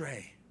go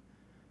astray.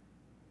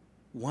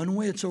 One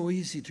way, it's so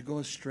easy to go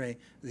astray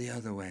the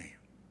other way.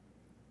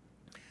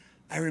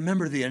 I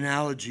remember the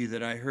analogy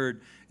that I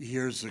heard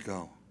years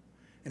ago,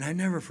 and I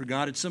never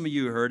forgot it. Some of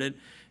you heard it.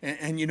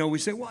 And you know, we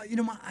say, well, you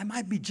know, I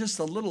might be just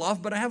a little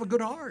off, but I have a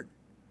good heart.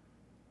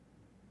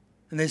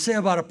 And they say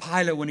about a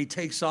pilot when he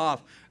takes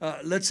off,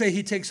 let's say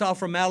he takes off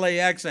from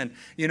LAX and,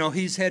 you know,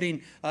 he's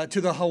heading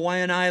to the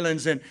Hawaiian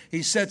Islands and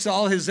he sets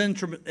all his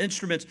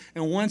instruments.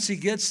 And once he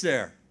gets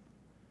there,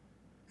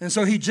 and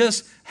so he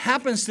just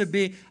happens to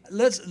be,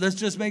 let's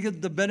just make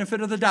it the benefit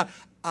of the doubt,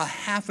 a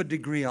half a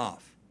degree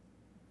off.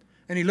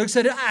 And he looks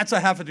at it, it's a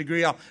half a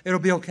degree off. It'll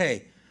be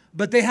okay.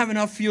 But they have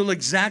enough fuel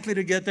exactly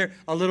to get there,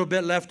 a little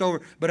bit left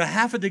over. But a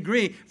half a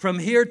degree from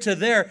here to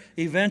there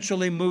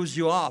eventually moves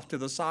you off to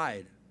the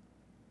side.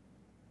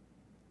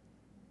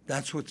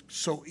 That's what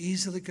so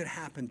easily could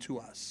happen to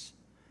us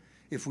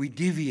if we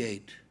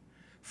deviate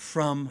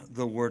from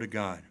the Word of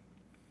God.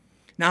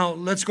 Now,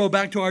 let's go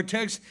back to our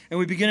text, and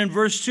we begin in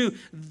verse 2.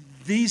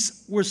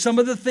 These were some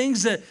of the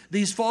things that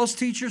these false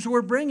teachers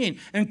were bringing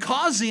and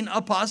causing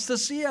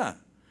apostasy.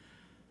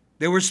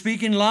 They were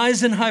speaking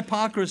lies and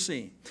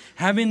hypocrisy,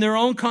 having their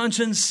own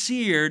conscience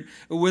seared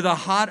with a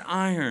hot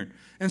iron.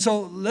 And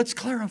so let's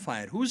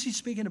clarify it. Who is he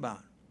speaking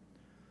about?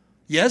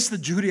 Yes, the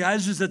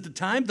Judaizers at the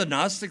time, the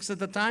Gnostics at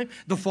the time,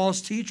 the false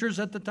teachers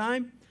at the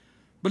time.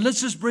 But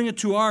let's just bring it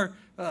to our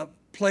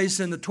place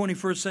in the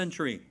 21st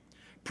century.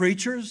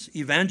 Preachers,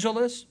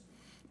 evangelists,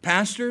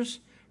 pastors,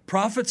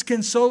 prophets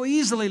can so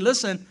easily,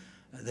 listen,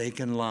 they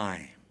can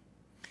lie.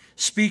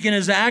 Speaking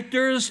as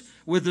actors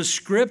with the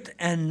script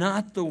and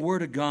not the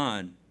Word of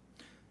God.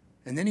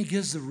 And then he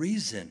gives the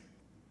reason.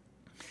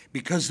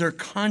 Because their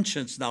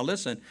conscience, now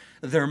listen,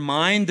 their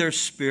mind, their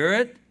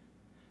spirit,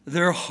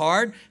 their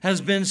heart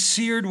has been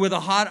seared with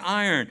a hot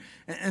iron.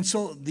 And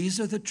so these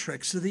are the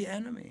tricks of the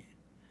enemy.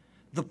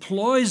 The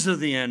ploys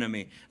of the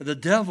enemy, the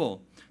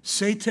devil,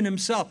 Satan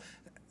himself.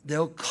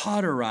 They'll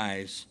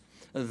cauterize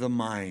the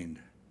mind,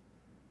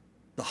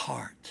 the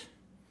heart.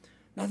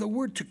 Now the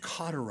word to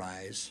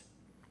cauterize,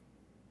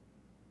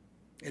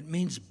 it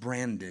means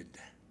branded.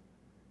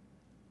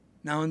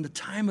 Now, in the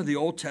time of the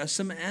Old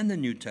Testament and the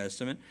New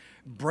Testament,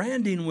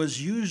 branding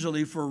was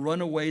usually for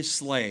runaway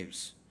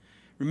slaves.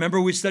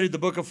 Remember, we studied the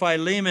book of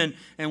Philemon,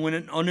 and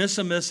when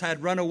Onesimus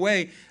had run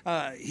away,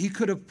 he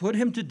could have put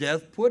him to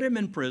death, put him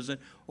in prison,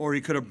 or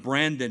he could have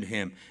branded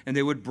him, and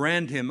they would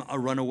brand him a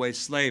runaway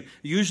slave.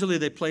 Usually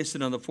they placed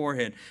it on the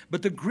forehead.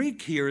 But the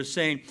Greek here is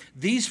saying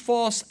these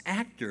false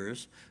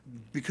actors,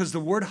 because the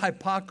word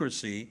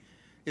hypocrisy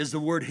is the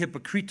word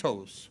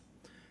hypokritos.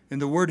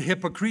 And the word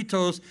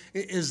hypokritos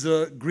is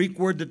the Greek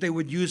word that they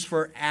would use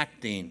for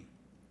acting.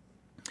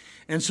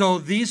 And so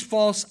these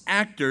false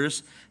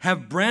actors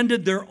have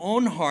branded their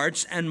own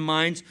hearts and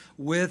minds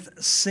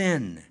with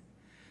sin.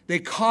 They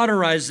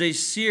cauterized, they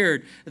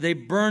seared, they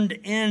burned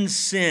in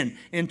sin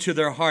into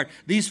their heart.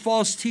 These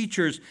false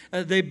teachers,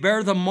 they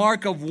bear the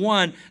mark of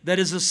one that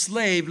is a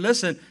slave,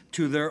 listen,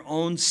 to their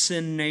own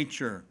sin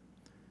nature.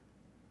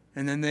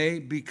 And then they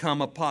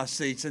become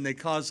apostates and they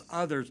cause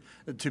others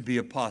to be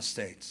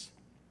apostates.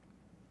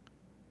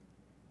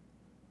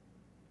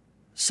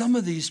 Some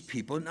of these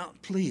people, now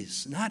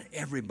please, not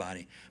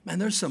everybody. Man,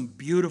 there's some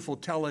beautiful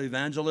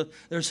televangelists.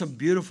 There's some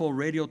beautiful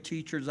radio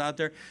teachers out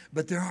there.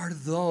 But there are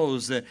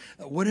those that,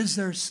 what is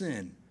their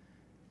sin?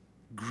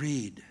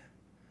 Greed,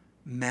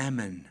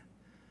 mammon,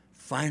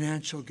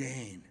 financial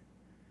gain.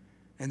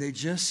 And they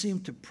just seem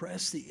to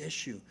press the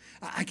issue.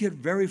 I get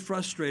very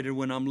frustrated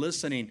when I'm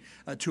listening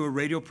to a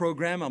radio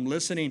program. I'm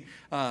listening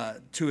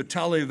to a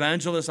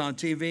televangelist on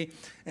TV.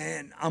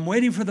 And I'm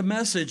waiting for the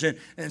message.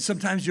 And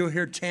sometimes you'll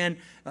hear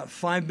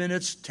 5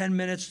 minutes, 10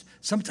 minutes,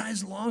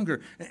 sometimes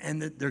longer.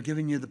 And they're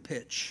giving you the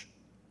pitch.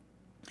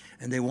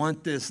 And they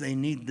want this, they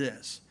need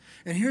this.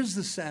 And here's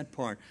the sad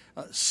part.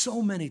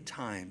 So many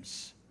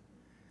times,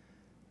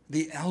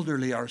 the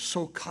elderly are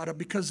so caught up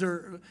because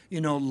they're,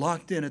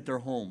 locked in at their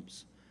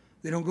homes.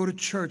 They don't go to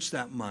church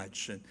that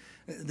much. And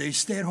they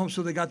stay at home,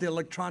 so they got the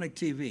electronic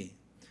TV.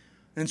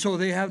 And so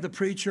they have the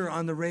preacher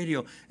on the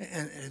radio.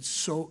 And it's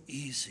so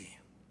easy.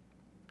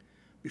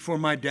 Before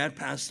my dad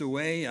passed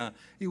away,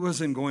 he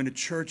wasn't going to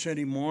church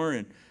anymore.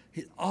 And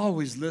He's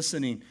always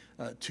listening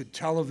to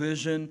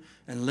television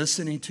and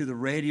listening to the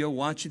radio,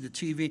 watching the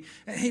TV.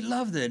 And he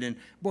loved it. And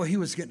boy, he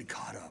was getting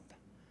caught up.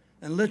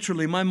 And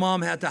literally, my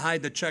mom had to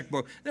hide the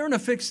checkbook. They're on a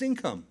fixed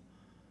income.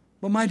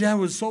 But my dad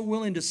was so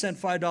willing to send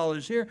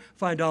 $5 here,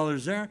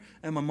 $5 there.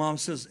 And my mom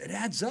says, it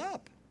adds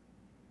up.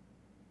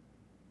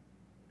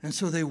 And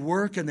so they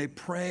work and they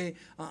pray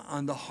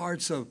on the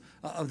hearts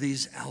of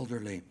these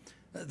elderly.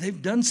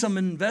 They've done some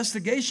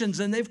investigations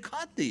and they've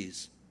caught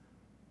these.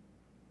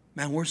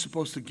 Man, we're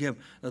supposed to give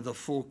the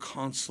full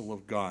counsel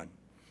of God.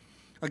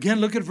 Again,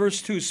 look at verse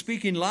 2.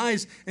 Speaking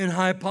lies in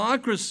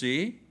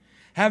hypocrisy,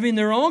 having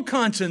their own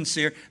conscience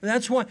here. And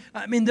that's why,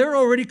 they're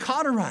already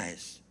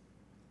cauterized.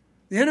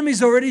 The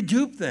enemy's already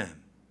duped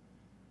them.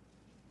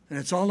 And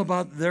it's all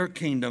about their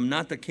kingdom,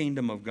 not the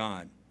kingdom of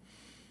God.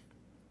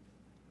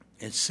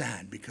 It's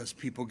sad because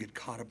people get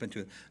caught up into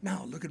it.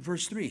 Now, look at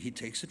verse 3. He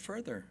takes it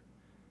further.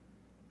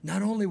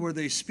 Not only were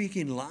they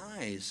speaking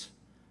lies,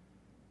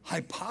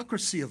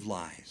 hypocrisy of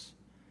lies,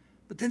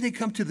 but then they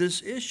come to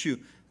this issue.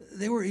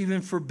 They were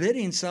even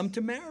forbidding some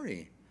to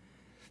marry.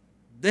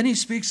 Then he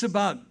speaks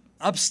about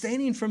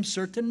abstaining from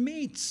certain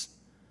meats.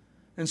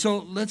 And so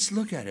let's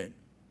look at it.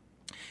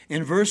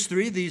 In verse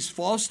 3, these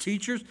false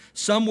teachers,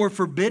 some were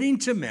forbidding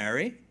to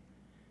marry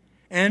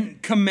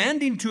and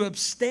commanding to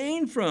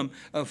abstain from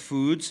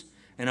foods,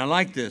 and I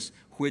like this,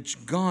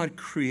 which God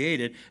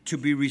created to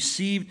be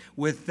received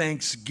with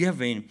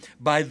thanksgiving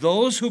by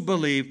those who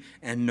believe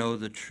and know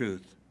the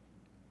truth.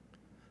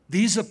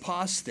 These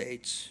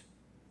apostates,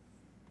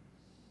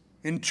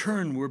 in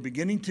turn, were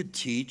beginning to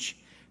teach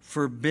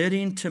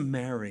forbidding to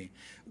marry.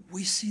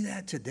 We see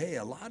that today.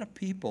 A lot of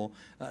people,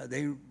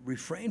 they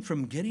refrain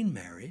from getting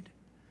married.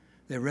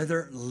 They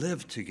rather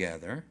live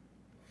together.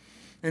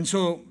 And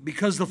so,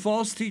 because the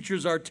false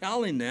teachers are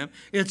telling them,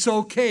 it's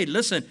okay.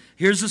 Listen,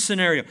 here's the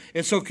scenario.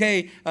 It's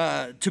okay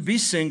to be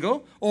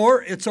single,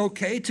 or it's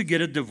okay to get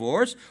a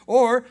divorce,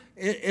 or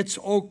it's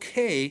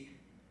okay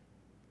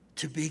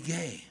to be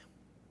gay.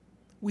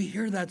 We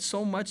hear that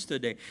so much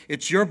today.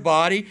 It's your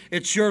body.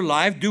 It's your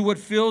life. Do what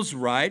feels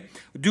right.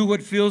 Do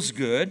what feels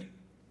good.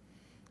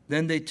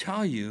 Then they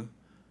tell you,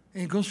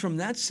 and it goes from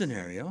that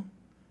scenario,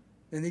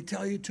 then they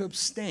tell you to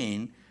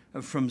abstain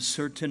from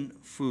certain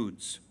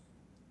foods.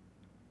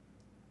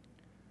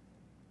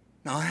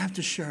 Now, I have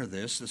to share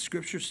this. The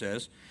scripture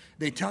says,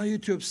 they tell you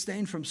to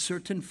abstain from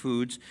certain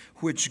foods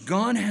which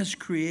God has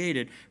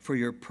created for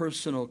your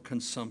personal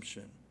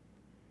consumption.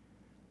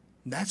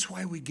 That's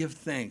why we give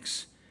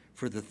thanks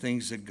for the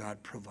things that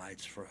God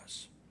provides for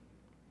us.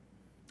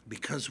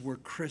 Because we're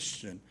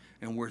Christian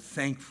and we're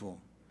thankful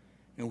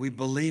and we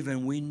believe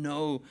and we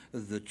know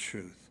the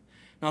truth.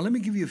 Now, let me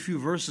give you a few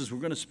verses. We're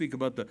going to speak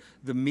about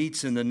the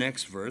meats in the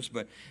next verse.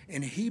 But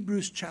in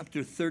Hebrews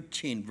chapter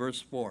 13,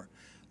 verse 4,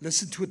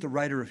 listen to what the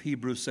writer of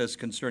Hebrews says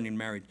concerning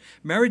marriage.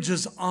 Marriage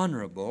is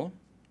honorable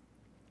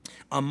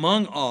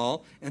among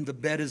all, and the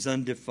bed is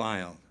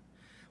undefiled.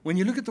 When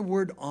you look at the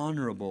word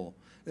honorable,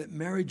 that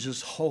marriage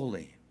is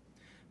holy.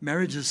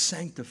 Marriage is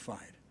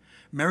sanctified.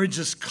 Marriage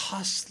is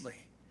costly.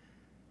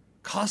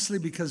 Costly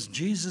because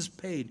Jesus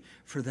paid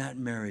for that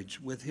marriage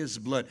with his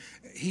blood.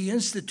 He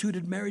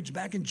instituted marriage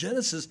back in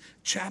Genesis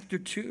chapter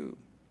 2.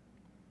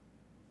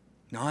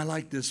 Now, I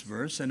like this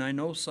verse, and I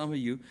know some of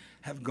you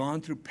have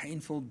gone through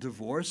painful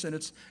divorce, and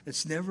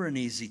it's never an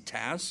easy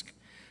task.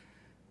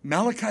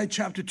 Malachi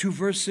chapter 2,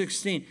 verse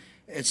 16,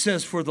 it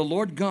says, "For the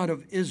Lord God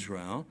of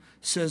Israel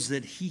says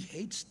that he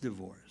hates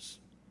divorce."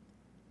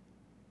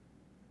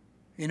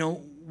 You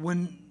know,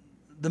 when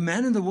the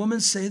man and the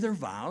woman say their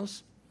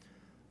vows,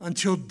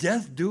 until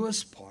death do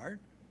us part,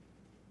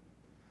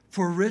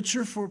 for rich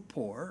or for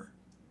poor,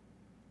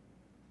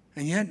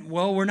 and yet,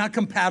 well, we're not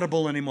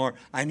compatible anymore.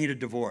 I need a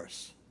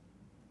divorce.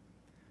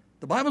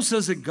 The Bible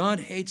says that God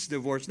hates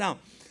divorce. Now,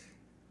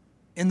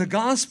 in the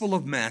Gospel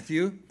of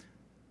Matthew,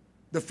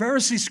 the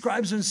Pharisees,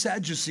 scribes, and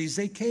Sadducees,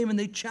 they came and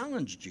they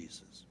challenged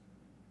Jesus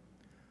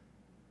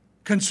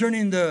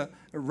concerning the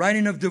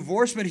writing of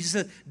divorcement. He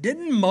said,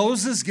 didn't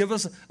Moses give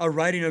us a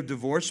writing of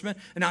divorcement?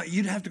 And now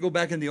you'd have to go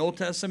back in the Old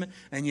Testament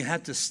and you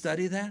had to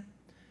study that.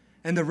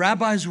 And the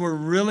rabbis were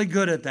really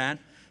good at that.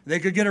 They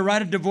could get a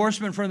right of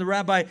divorcement from the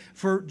rabbi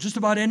for just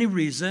about any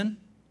reason.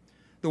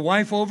 The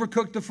wife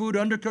overcooked the food,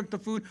 undercooked the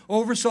food,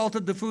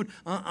 oversalted the food,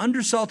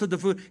 undersalted the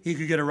food. He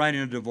could get a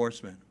writing of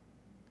divorcement.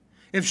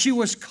 If she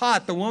was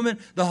caught, the woman,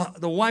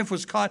 the wife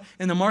was caught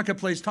in the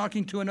marketplace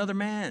talking to another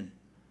man,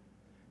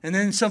 and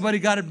then somebody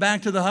got it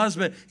back to the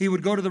husband, he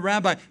would go to the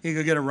rabbi, he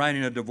could get a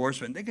writing of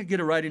divorcement. They could get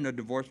a writing of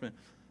divorcement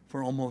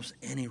for almost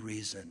any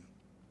reason.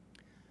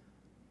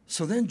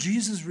 So then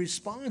Jesus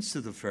responds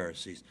to the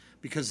Pharisees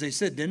because they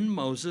said, didn't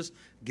Moses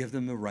give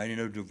them the writing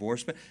of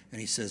divorcement? And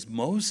he says,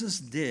 Moses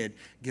did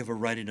give a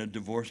writing of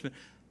divorcement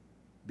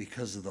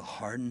because of the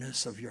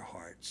hardness of your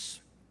hearts.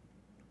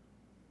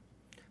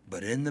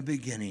 But in the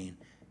beginning,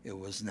 it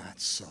was not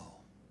so.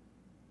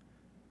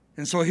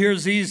 And so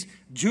here's these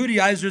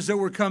Judaizers that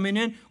were coming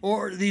in,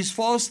 or these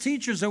false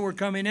teachers that were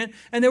coming in,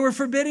 and they were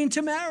forbidding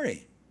to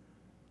marry.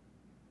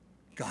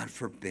 God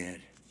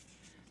forbid.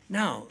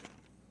 Now,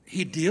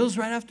 he deals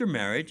right after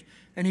marriage,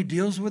 and he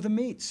deals with the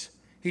meats.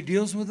 He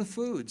deals with the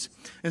foods.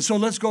 And so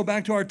let's go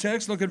back to our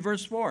text. Look at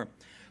verse 4.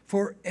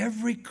 For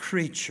every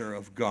creature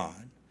of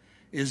God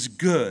is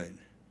good,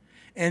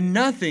 and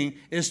nothing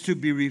is to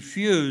be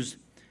refused.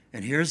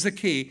 And here's the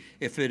key,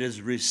 if it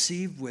is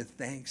received with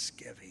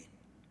thanksgiving.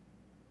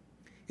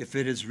 If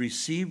it is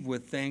received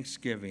with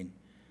thanksgiving.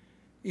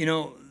 You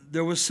know,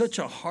 there was such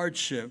a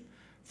hardship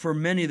for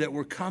many that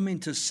were coming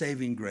to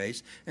saving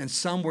grace, and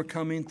some were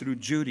coming through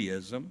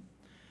Judaism.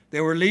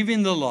 They were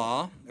leaving the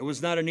law. It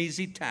was not an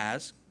easy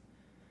task.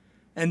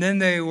 And then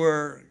they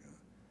were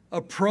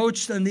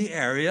approached in the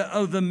area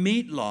of the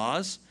meat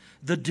laws,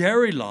 the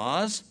dairy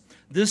laws.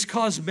 This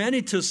caused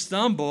many to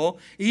stumble,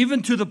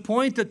 even to the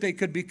point that they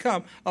could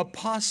become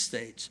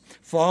apostates,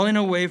 falling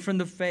away from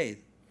the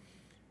faith.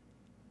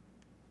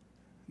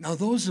 Now,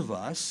 those of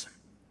us,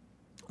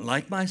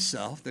 like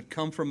myself, that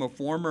come from a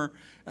former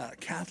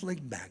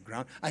Catholic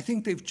background, I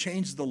think they've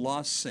changed the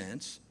law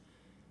since.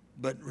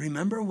 But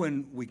remember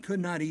when we could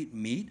not eat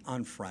meat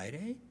on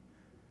Friday?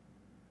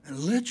 And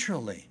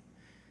literally,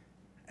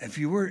 if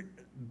you were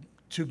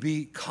to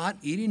be caught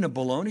eating a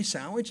bologna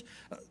sandwich,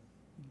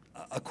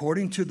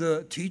 according to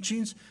the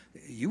teachings,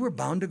 you were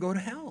bound to go to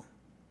hell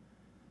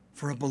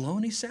for a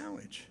bologna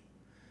sandwich.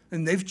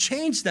 And they've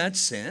changed that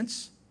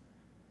since.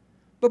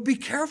 But be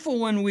careful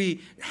when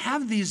we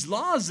have these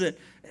laws that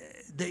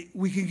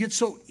we can get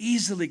so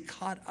easily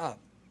caught up.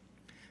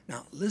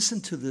 Now,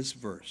 listen to this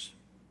verse.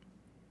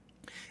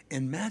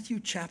 In Matthew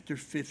chapter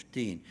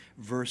 15,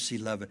 verse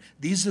 11,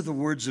 these are the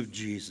words of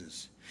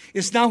Jesus.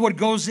 It's not what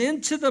goes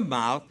into the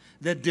mouth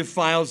that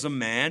defiles a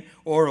man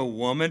or a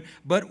woman,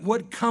 but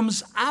what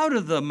comes out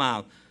of the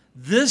mouth.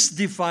 This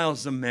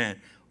defiles the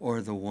man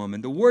or the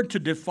woman. The word to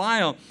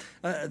defile,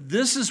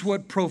 this is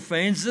what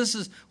profanes, this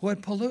is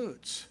what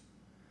pollutes.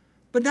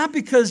 But not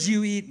because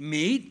you eat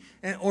meat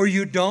or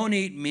you don't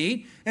eat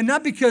meat, and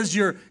not because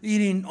you're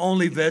eating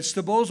only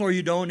vegetables or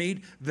you don't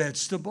eat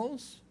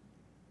vegetables.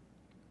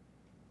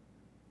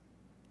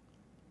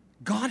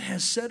 God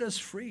has set us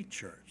free,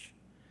 church.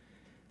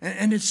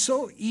 And it's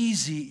so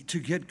easy to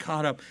get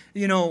caught up.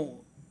 You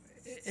know,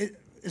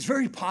 it's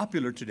very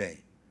popular today.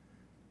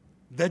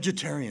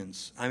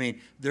 Vegetarians. I mean,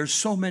 there's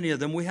so many of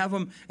them. We have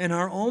them in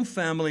our own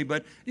family.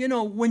 But, you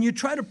know, when you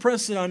try to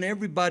press it on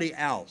everybody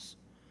else,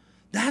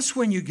 that's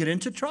when you get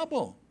into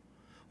trouble.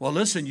 Well,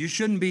 listen, you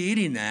shouldn't be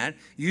eating that.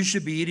 You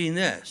should be eating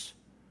this.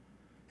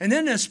 And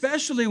then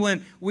especially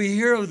when we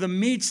hear of the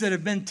meats that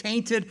have been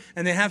tainted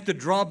and they have to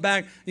draw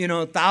back, you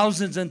know,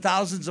 thousands and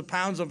thousands of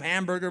pounds of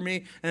hamburger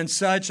meat and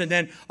such. And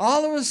then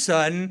all of a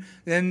sudden,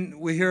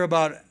 then we hear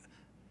about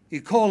E.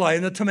 coli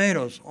in the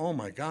tomatoes. Oh,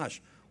 my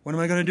gosh, what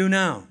am I going to do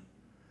now?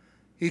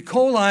 E.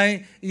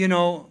 coli, you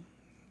know,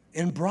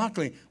 in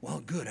broccoli. Well,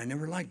 good, I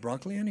never liked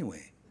broccoli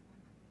anyway.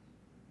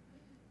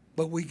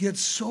 But we get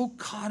so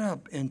caught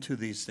up into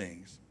these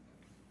things.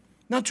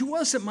 Now, to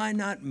us, it might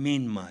not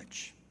mean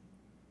much.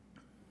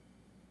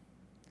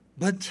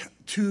 But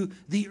to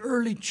the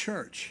early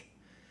church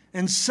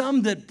and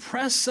some that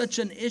press such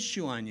an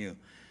issue on you.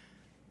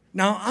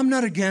 Now, I'm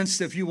not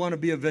against if you want to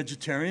be a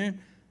vegetarian,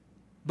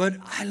 but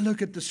I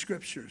look at the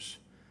scriptures.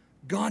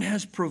 God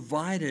has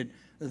provided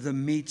the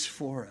meats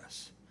for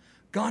us.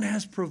 God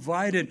has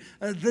provided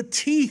the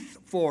teeth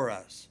for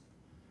us.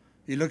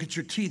 You look at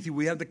your teeth,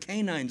 we have the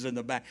canines in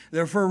the back.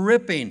 They're for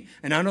ripping.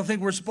 And I don't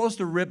think we're supposed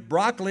to rip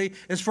broccoli.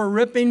 It's for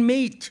ripping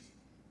meat.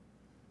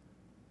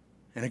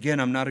 And again,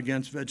 I'm not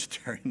against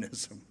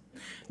vegetarianism.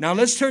 Now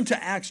let's turn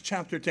to Acts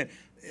chapter 10.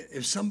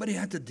 If somebody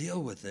had to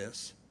deal with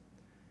this,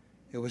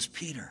 it was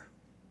Peter.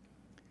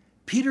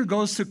 Peter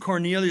goes to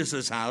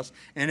Cornelius' house.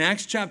 In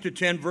Acts chapter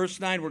 10, verse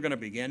 9, we're going to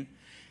begin.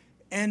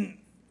 And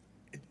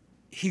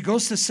he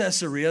goes to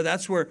Caesarea.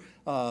 That's where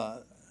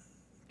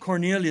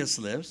Cornelius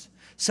lives.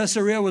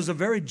 Caesarea was a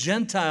very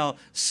Gentile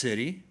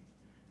city.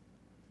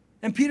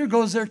 And Peter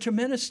goes there to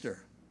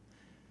minister.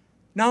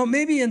 Now,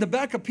 maybe in the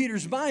back of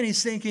Peter's mind,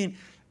 he's thinking,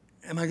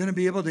 am I going to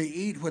be able to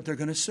eat what they're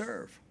going to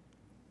serve?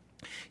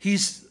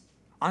 He's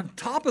on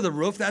top of the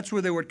roof. That's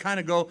where they would kind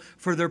of go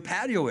for their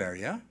patio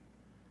area.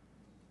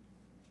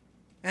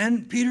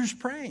 And Peter's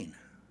praying.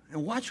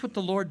 And watch what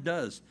the Lord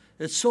does.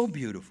 It's so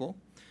beautiful.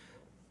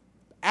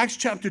 Acts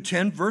chapter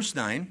 10, verse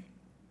 9.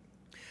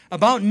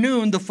 About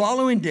noon the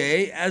following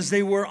day, as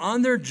they were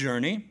on their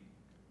journey,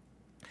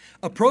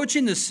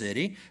 approaching the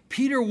city,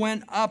 Peter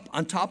went up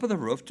on top of the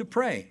roof to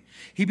pray.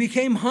 He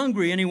became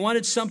hungry and he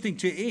wanted something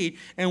to eat.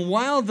 And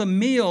while the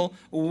meal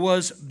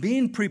was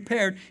being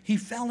prepared, he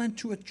fell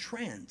into a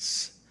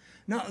trance.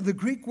 Now, the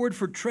Greek word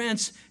for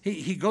trance,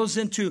 he goes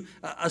into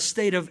a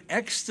state of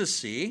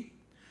ecstasy,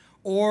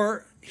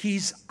 or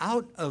he's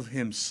out of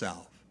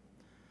himself.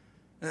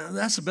 Now,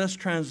 that's the best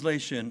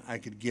translation I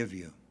could give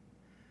you.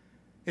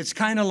 It's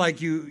kind of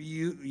like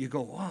you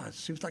go, wow, it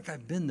seems like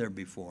I've been there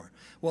before.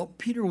 Well,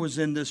 Peter was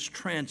in this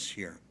trance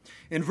here.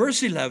 In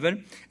verse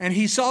 11, and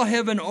he saw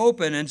heaven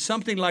open and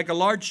something like a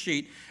large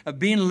sheet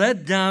being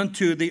let down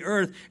to the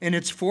earth in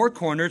its four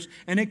corners,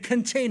 and it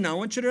contained, now I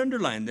want you to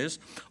underline this,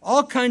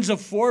 all kinds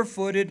of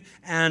four-footed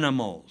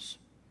animals.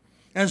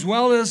 as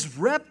well as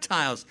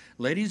reptiles.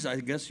 Ladies, I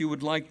guess you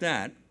would like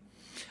that.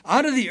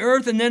 Out of the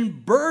earth, and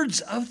then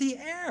birds of the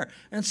air.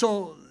 And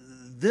so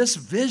this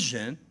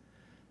vision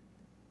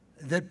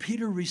that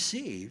Peter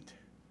received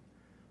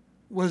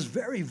was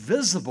very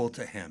visible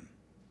to him.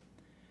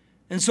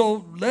 And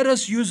so let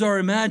us use our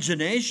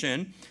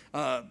imagination.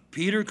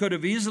 Peter could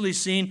have easily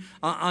seen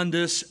on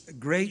this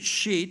great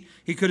sheet,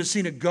 he could have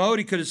seen a goat,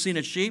 he could have seen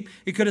a sheep,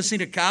 he could have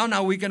seen a cow.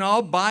 Now we can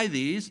all buy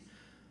these.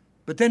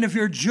 But then if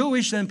you're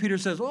Jewish, then Peter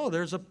says, oh,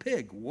 there's a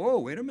pig. Whoa,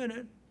 wait a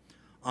minute.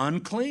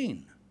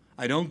 Unclean.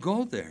 I don't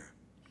go there.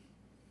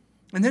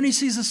 And then he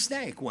sees a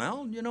snake.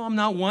 Well, I'm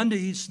not one to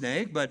eat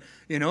snake, but,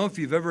 if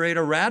you've ever ate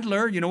a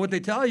rattler, you know what they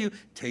tell you?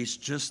 Tastes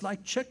just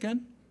like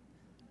chicken.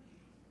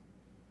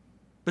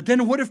 But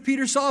then what if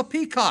Peter saw a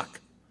peacock?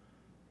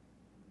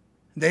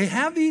 They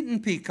have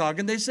eaten peacock,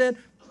 and they said,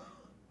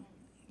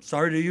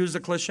 sorry to use a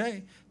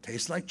cliche,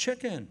 tastes like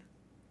chicken.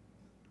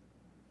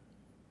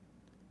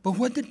 But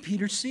what did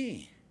Peter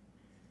see?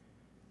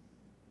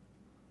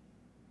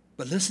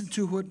 But listen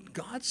to what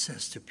God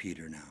says to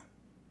Peter now.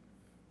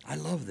 I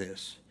love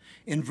this.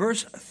 In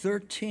verse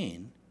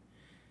 13,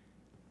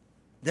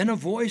 then a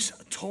voice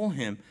told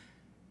him,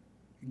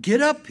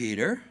 get up,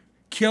 Peter,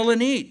 kill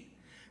and eat.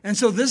 And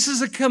so this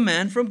is a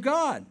command from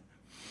God.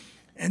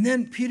 And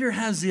then Peter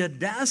has the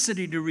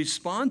audacity to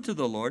respond to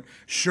the Lord.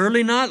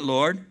 Surely not,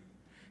 Lord.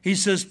 He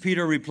says,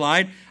 Peter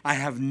replied, I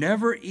have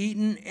never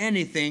eaten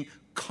anything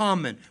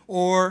common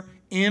or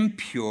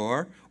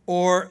impure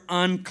or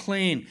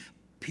unclean.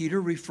 Peter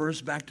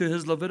refers back to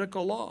his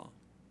Levitical law.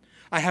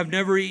 I have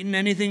never eaten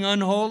anything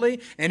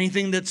unholy,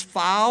 anything that's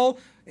foul,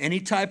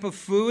 any type of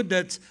food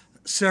that's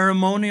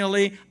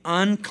ceremonially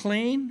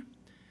unclean.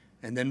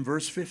 And then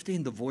verse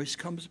 15, the voice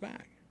comes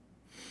back.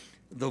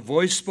 The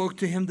voice spoke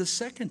to him the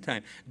second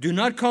time. Do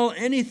not call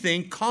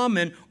anything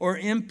common or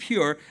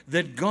impure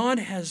that God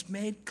has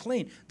made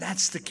clean.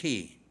 That's the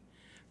key.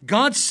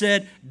 God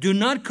said, do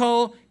not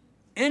call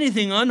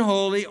anything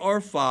unholy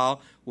or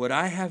foul what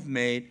I have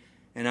made,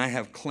 and I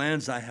have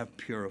cleansed, I have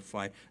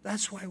purified.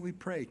 That's why we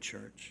pray,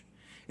 church.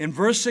 In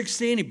verse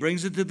 16, he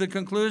brings it to the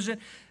conclusion.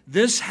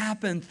 This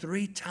happened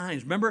 3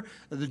 times. Remember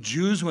the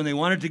Jews when they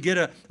wanted to get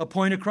a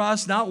point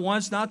across? Not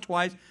once, not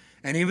twice,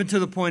 and even to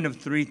the point of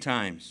 3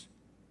 times.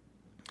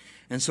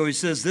 And so he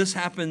says this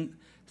happened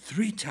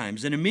 3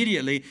 times. And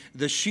immediately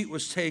the sheet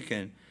was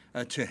taken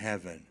to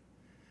heaven.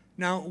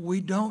 Now,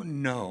 we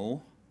don't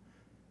know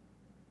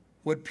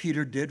what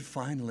Peter did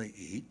finally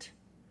eat.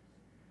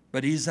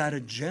 But he's at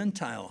a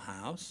Gentile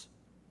house.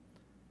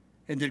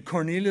 And did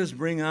Cornelius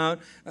bring out,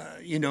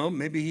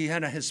 maybe he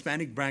had a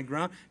Hispanic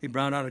background. He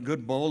brought out a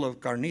good bowl of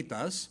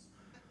carnitas.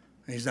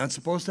 He's not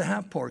supposed to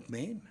have pork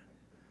meat.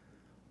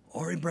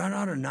 Or he brought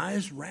out a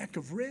nice rack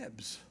of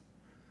ribs.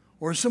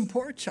 Or some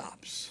pork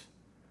chops.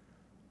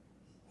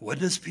 What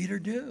does Peter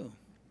do?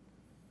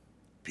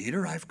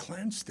 Peter, I've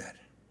cleansed it.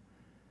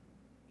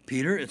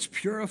 Peter, it's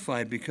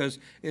purified because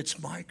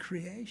it's my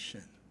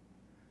creation.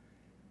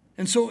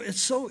 And so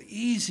it's so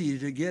easy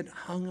to get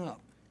hung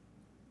up.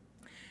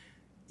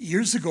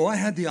 Years ago, I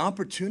had the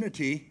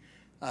opportunity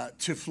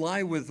to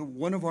fly with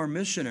one of our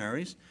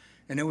missionaries,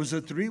 and it was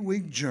a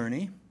 3-week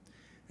journey.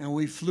 And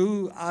we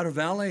flew out of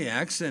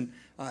LAX and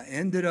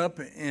ended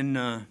up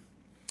in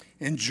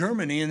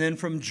Germany. And then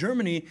from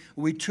Germany,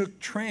 we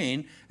took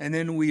train, and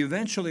then we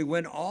eventually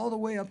went all the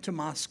way up to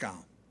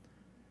Moscow.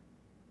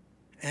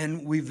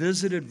 And we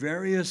visited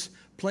various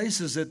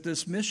places that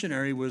this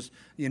missionary was,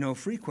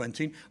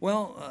 frequenting.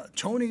 Well,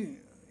 Tony,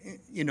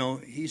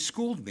 he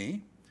schooled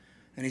me.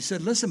 And he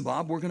said, listen,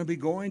 Bob, we're going to be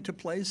going to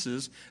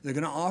places. They're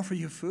going to offer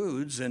you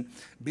foods. And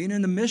being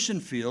in the mission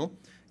field,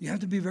 you have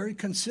to be very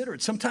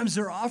considerate. Sometimes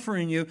they're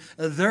offering you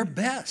their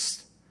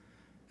best.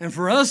 And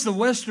for us, the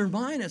Western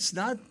mind, it's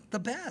not the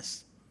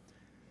best.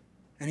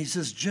 And he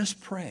says, just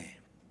pray.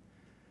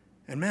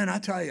 And man, I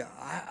tell you,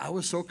 I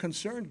was so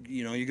concerned.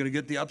 You're going to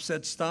get the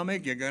upset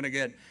stomach. You're going to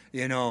get,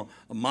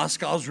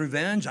 Moscow's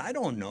revenge. I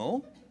don't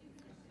know.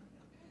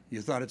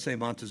 You thought it'd say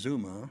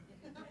Montezuma, huh?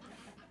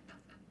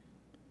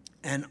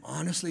 And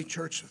honestly,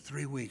 church,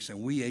 3 weeks,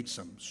 and we ate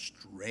some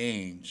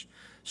strange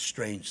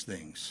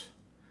things.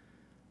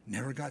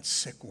 Never got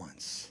sick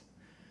once.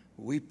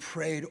 We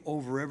prayed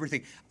over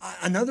everything.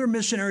 Another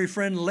missionary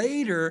friend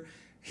later,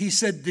 he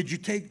said, did you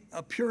take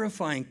a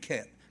purifying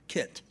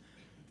kit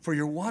for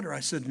your water?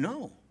 I said,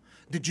 no.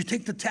 Did you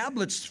take the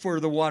tablets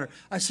for the water?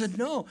 I said,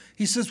 no.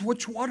 He says,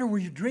 which water were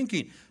you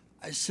drinking?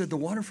 I said, the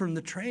water from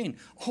the train.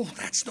 Oh,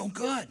 that's no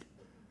good.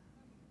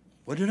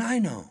 What did I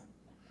know?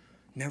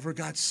 Never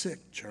got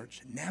sick,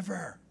 church.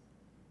 Never.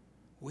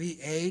 We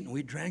ate and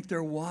we drank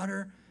their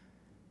water.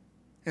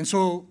 And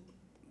so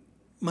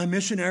my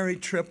missionary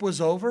trip was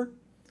over.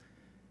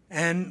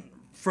 And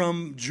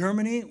from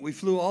Germany, we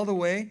flew all the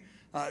way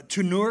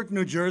to Newark,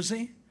 New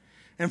Jersey.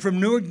 And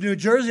from Newark, New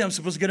Jersey, I'm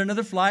supposed to get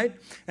another flight.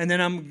 And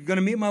then I'm going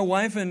to meet my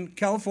wife in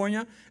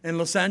California, in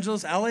Los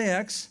Angeles,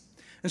 LAX.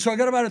 And so I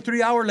got about a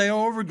 3-hour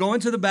layover, go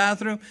into the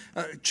bathroom,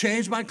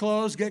 change my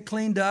clothes, get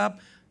cleaned up.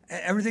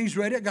 Everything's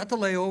ready. I got the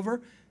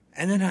layover.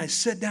 And then I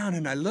sit down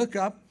and I look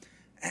up,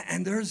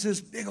 And there's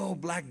this big old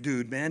black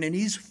dude, man, and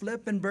he's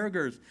flipping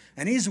burgers,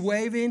 and he's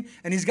waving,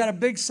 and he's got a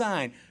big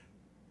sign,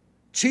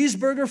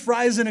 cheeseburger,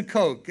 fries, and a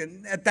Coke.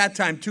 And at that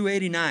time,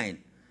 $2.89.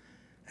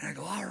 And I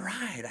go, all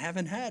right, I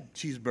haven't had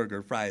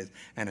cheeseburger, fries,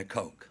 and a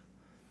Coke.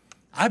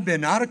 I've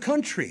been out of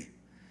country.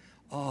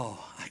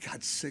 Oh, I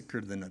got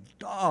sicker than a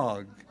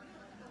dog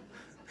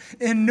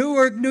in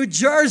Newark, New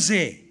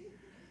Jersey.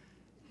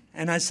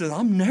 And I said,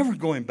 I'm never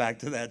going back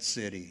to that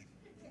city.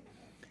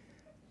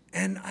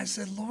 And I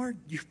said, Lord,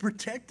 you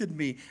protected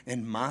me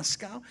in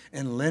Moscow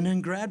and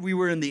Leningrad. We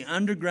were in the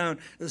underground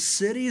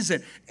cities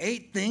and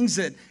ate things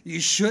that you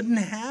shouldn't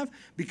have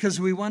because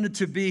we wanted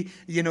to be,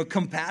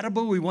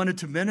 compatible. We wanted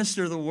to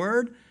minister the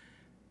word.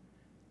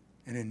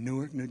 And in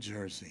Newark, New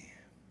Jersey.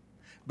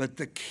 But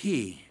the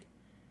key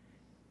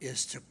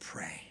is to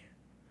pray.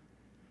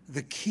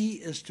 The key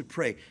is to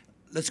pray.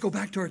 Let's go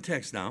back to our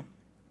text now.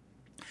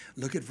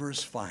 Look at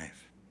verse 5.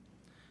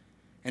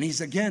 And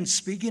he's again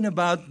speaking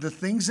about the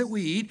things that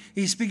we eat.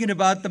 He's speaking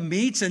about the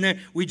meats. And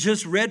then we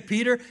just read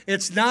Peter.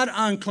 It's not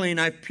unclean.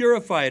 I've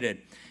purified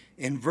it.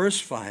 In verse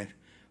 5,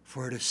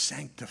 for it is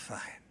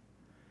sanctified.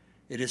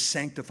 It is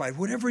sanctified.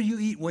 Whatever you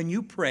eat when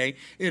you pray,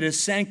 it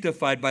is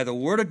sanctified by the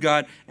word of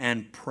God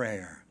and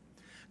prayer.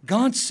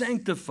 God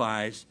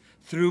sanctifies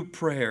through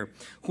prayer.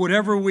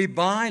 Whatever we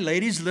buy,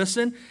 ladies,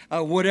 listen,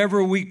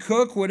 whatever we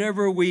cook,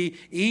 whatever we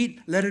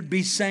eat, let it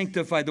be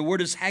sanctified. The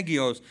word is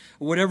hagios.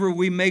 Whatever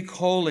we make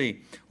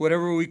holy,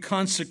 whatever we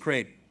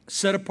consecrate,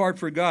 set apart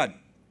for God.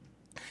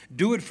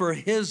 Do it for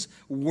His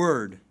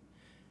word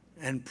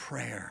and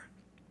prayer.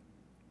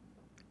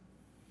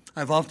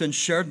 I've often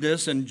shared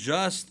this and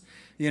just,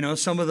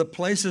 some of the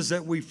places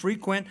that we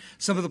frequent,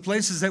 some of the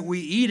places that we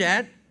eat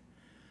at,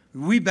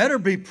 we better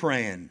be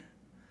praying.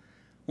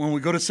 When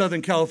we go to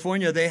Southern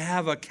California, they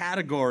have a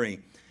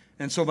category.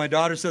 And so my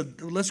daughter said,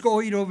 let's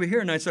go eat over here.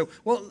 And I said,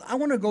 well, I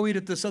want to go eat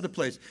at this other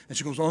place. And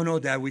she goes, oh, no,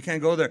 Dad, we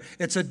can't go there.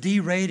 It's a D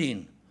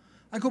rating.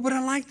 I go, but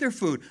I like their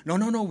food. No,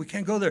 we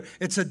can't go there.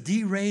 It's a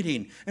D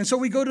rating. And so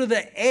we go to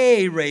the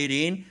A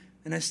rating,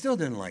 and I still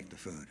didn't like the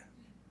food.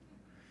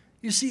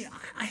 You see,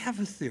 I have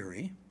a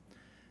theory.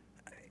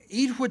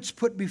 Eat what's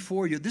put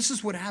before you. This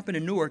is what happened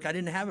in Newark. I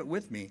didn't have it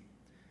with me.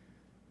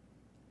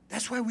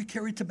 That's why we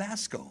carry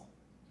Tabasco.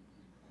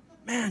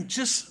 Man,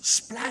 just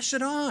splash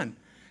it on.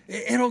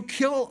 It'll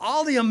kill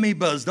all the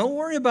amoebas. Don't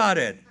worry about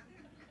it.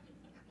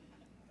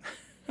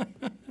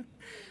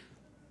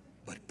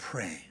 But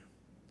pray.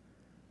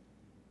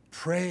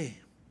 Pray.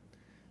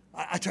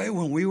 I tell you,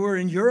 when we were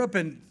in Europe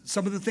and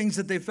some of the things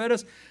that they fed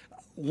us,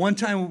 one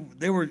time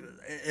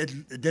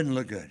it didn't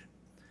look good.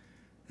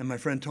 And my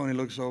friend Tony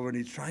looks over and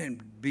he's trying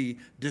to be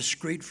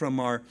discreet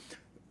from our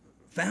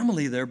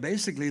family there,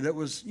 basically, that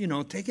was,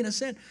 taking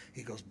us in.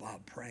 He goes,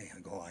 Bob, pray. I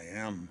go, I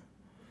am.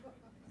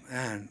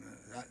 Man,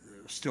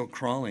 still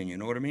crawling, you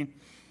know what I mean?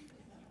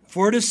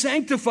 For it is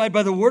sanctified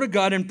by the word of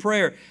God and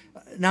prayer.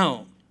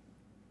 Now,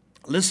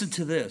 listen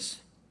to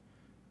this.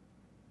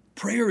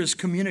 Prayer is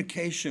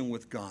communication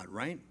with God,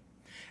 right?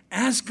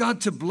 Ask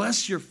God to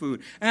bless your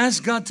food.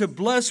 Ask God to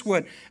bless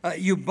what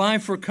you buy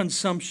for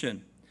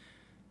consumption.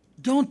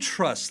 Don't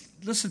trust,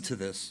 listen to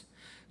this.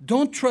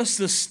 Don't trust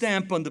the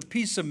stamp on the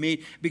piece of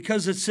meat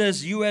because it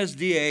says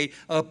USDA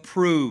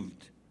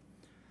approved.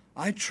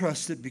 I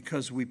trust it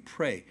because we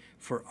pray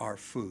for our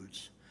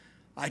foods.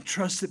 I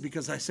trust it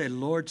because I say,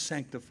 Lord,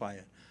 sanctify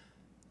it.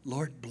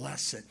 Lord,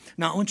 bless it.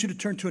 Now, I want you to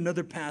turn to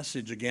another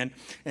passage again,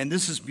 and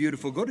this is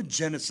beautiful. Go to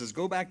Genesis.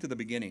 Go back to the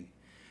beginning.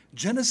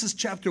 Genesis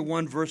chapter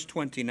 1, verse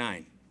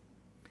 29.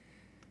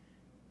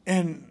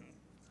 And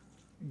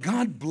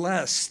God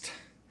blessed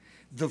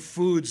the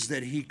foods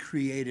that He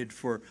created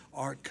for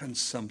our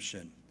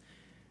consumption.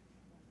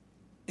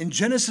 In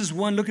Genesis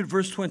 1, look at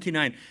verse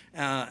 29.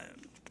 I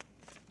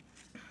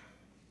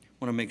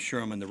want to make sure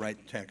I'm in the right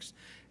text.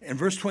 In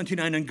verse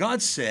 29, and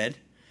God said,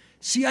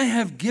 see, I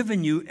have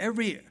given you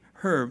every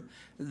herb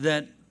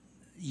that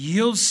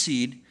yields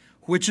seed,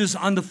 which is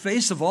on the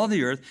face of all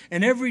the earth,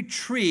 and every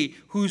tree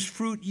whose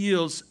fruit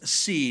yields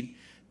seed,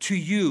 to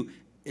you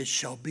it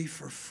shall be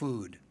for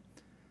food.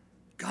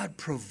 God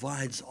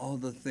provides all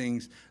the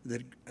things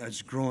that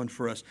is growing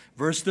for us.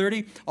 Verse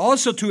 30,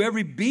 also to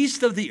every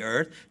beast of the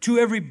earth, to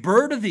every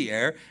bird of the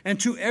air, and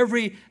to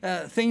every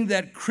thing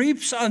that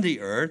creeps on the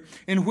earth,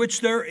 in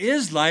which there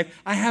is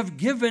life, I have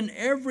given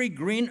every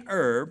green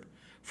herb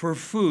for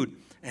food.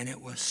 And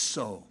it was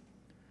so.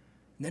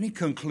 And then he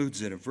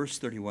concludes it in verse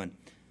 31.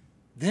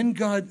 Then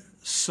God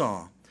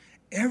saw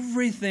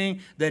everything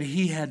that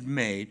He had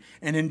made,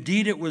 and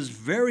indeed it was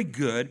very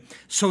good.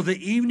 So the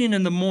evening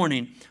and the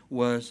morning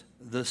was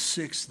the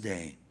sixth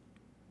day.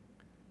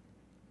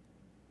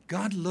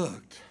 God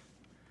looked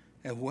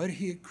at what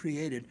He had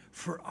created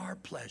for our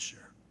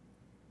pleasure.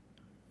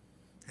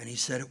 And He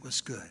said it was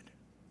good.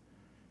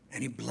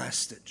 And He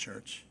blessed it,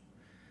 church.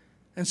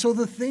 And so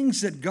the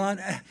things that God,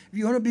 if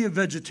you want to be a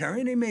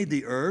vegetarian, He made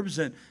the herbs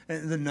and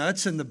the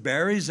nuts and the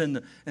berries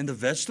and the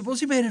vegetables.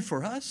 He made it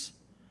for us.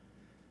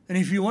 And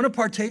if you want to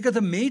partake of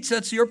the meats,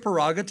 that's your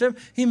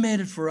prerogative. He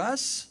made it for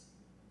us.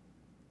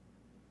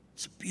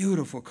 It's a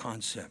beautiful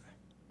concept.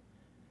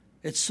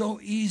 It's so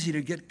easy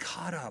to get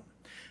caught up.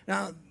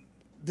 Now,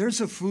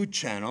 there's a food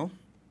channel.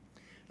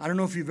 I don't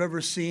know if you've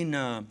ever seen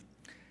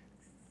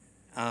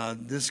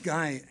this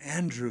guy,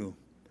 Andrew,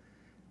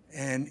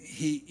 and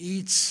he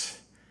eats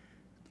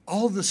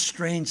all the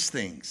strange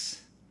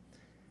things.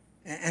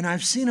 And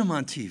I've seen him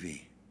on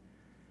TV.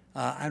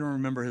 I don't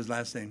remember his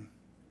last name.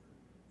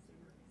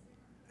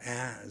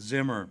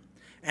 Zimmer.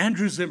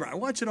 Andrew Zimmer. I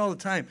watch it all the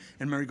time.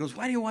 And Mary goes,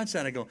 why do you watch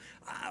that? I go,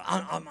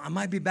 I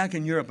might be back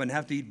in Europe and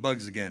have to eat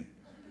bugs again.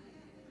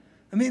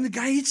 I mean, the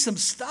guy eats some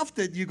stuff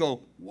that you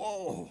go,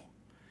 whoa.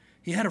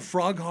 He had a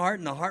frog heart,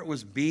 and the heart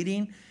was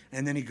beating.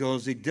 And then he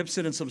dips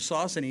it in some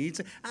sauce, and he eats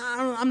it.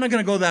 I'm not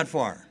going to go that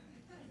far.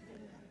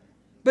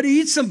 But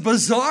he eats some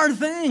bizarre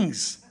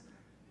things.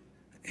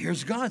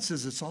 Here's God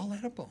says it's all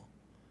edible.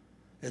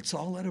 It's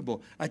all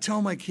edible. I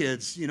tell my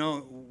kids,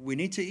 we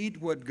need to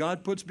eat what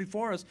God puts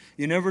before us.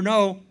 You never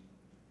know.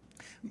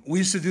 We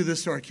used to do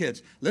this to our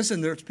kids.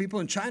 Listen, there's people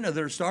in China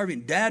that are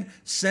starving. Dad,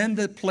 send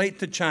the plate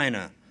to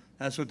China.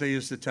 That's what they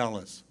used to tell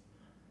us.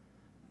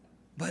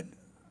 But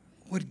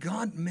what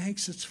God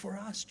makes, it's for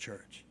us,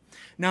 church.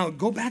 Now,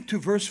 go back to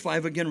verse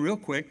 5 again real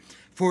quick.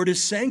 For it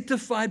is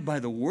sanctified by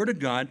the word of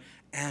God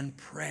and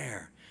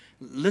prayer.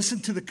 Listen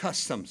to the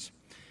customs.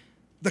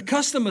 The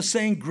custom of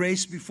saying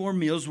grace before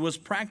meals was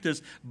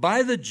practiced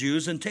by the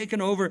Jews and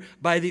taken over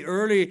by the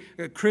early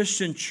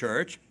Christian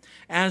church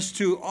as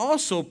to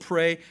also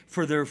pray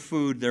for their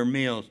food, their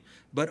meals.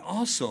 But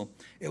also,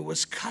 it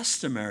was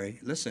customary,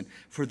 listen,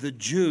 for the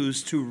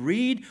Jews to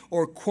read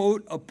or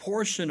quote a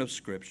portion of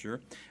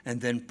Scripture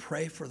and then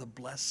pray for the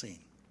blessing.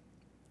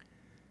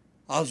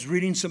 I was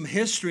reading some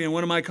history in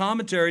one of my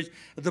commentaries.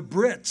 The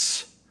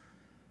Brits,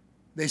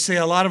 they say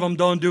a lot of them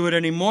don't do it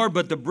anymore,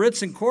 but the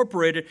Brits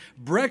incorporated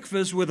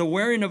breakfast with the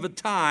wearing of a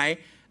tie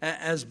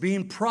as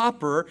being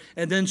proper,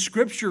 and then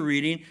Scripture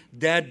reading,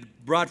 Dad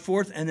brought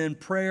forth, and then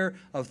prayer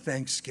of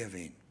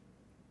thanksgiving.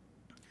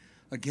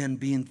 Again,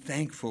 being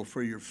thankful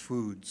for your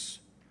foods.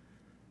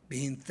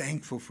 Being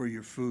thankful for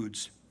your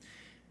foods.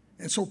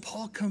 And so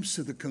Paul comes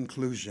to the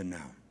conclusion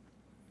now.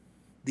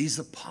 These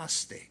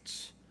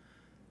apostates.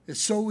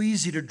 It's so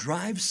easy to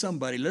drive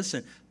somebody,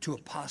 listen, to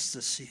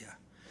apostasy.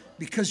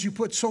 Because you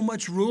put so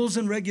much rules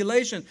and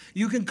regulation,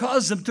 you can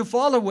cause them to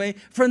fall away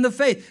from the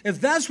faith.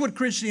 If that's what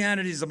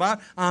Christianity is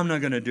about, I'm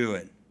not going to do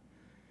it.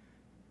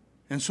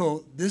 And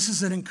so this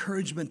is an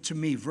encouragement to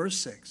me. Verse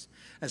 6.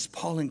 As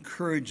Paul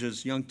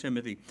encourages young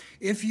Timothy,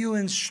 if you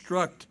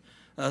instruct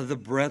the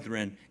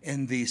brethren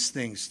in these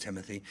things,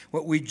 Timothy,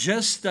 what we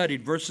just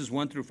studied, verses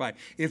 1 through 5,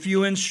 if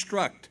you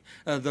instruct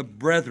the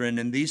brethren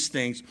in these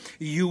things,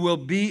 you will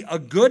be a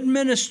good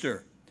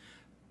minister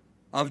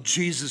of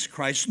Jesus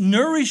Christ,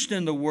 nourished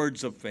in the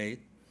words of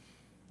faith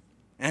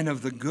and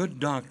of the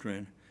good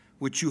doctrine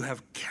which you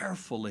have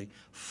carefully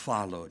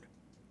followed.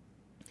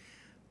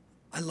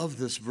 I love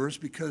this verse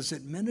because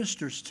it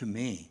ministers to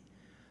me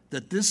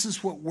that this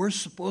is what we're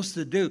supposed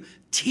to do.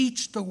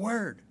 Teach the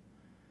word.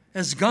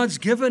 As God's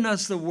given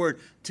us the word,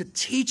 to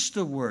teach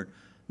the word.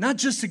 Not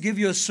just to give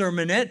you a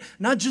sermonette,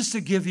 not just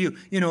to give you,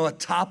 a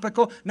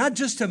topical, not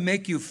just to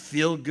make you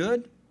feel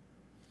good,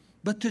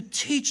 but to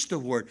teach the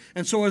word.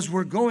 And so as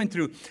we're going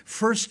through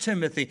 1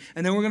 Timothy,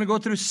 and then we're going to go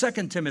through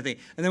 2 Timothy,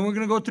 and then we're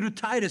going to go through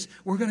Titus,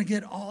 we're going to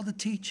get all the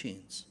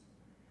teachings.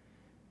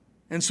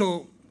 And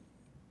so,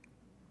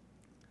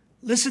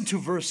 listen to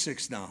verse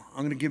 6 now.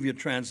 I'm going to give you a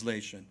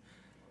translation.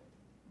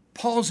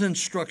 Paul's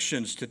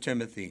instructions to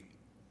Timothy.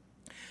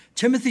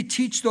 Timothy,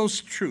 teach those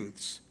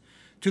truths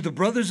to the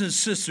brothers and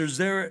sisters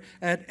there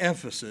at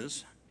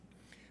Ephesus.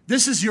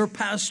 This is your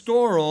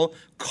pastoral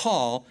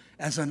call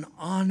as an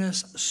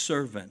honest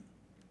servant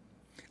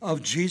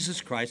of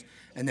Jesus Christ.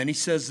 And then he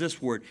says this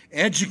word,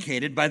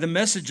 educated by the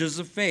messages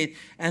of faith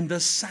and the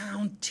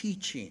sound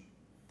teaching.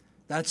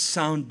 That's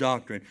sound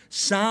doctrine.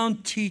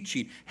 Sound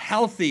teaching,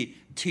 healthy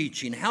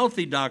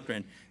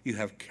doctrine you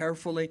have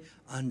carefully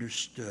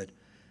understood.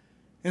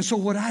 And so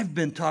what I've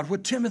been taught,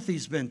 what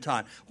Timothy's been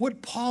taught,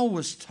 what Paul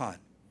was taught,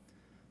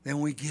 then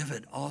we give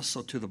it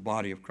also to the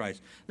body of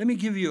Christ. Let me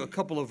give you a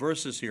couple of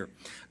verses here.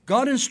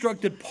 God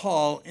instructed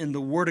Paul in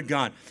the Word of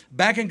God.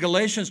 Back in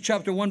Galatians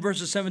chapter 1,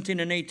 verses 17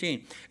 and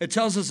 18, it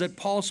tells us that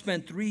Paul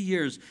spent 3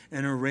 years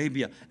in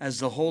Arabia as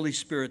the Holy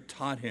Spirit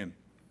taught him.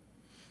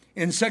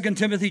 In 2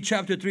 Timothy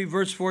chapter 3,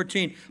 verse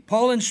 14,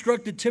 Paul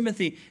instructed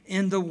Timothy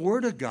in the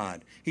Word of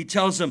God. He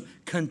tells him,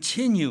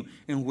 continue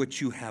in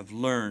what you have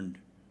learned.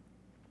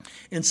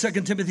 In 2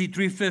 Timothy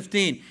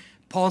 3:15,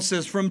 Paul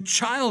says, from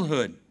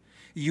childhood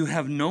you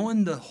have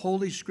known the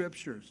Holy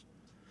Scriptures.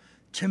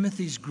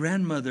 Timothy's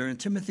grandmother and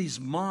Timothy's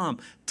mom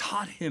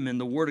taught him in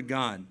the Word of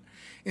God.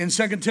 In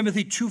 2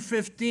 Timothy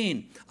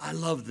 2:15, I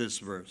love this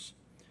verse.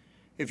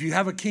 If you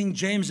have a King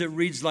James, it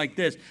reads like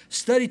this,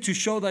 study to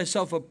show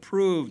thyself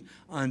approved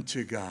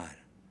unto God.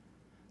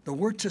 The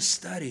word to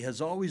study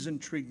has always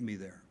intrigued me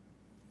there.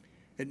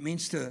 It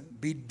means to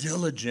be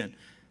diligent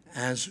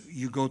as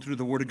you go through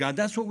the Word of God.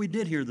 That's what we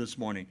did here this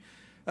morning.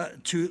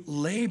 To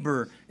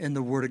labor in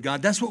the Word of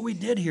God. That's what we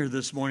did here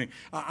this morning.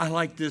 I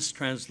like this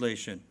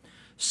translation.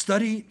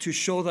 Study to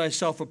show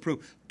thyself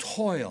approved.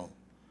 Toil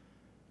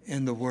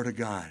in the Word of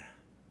God.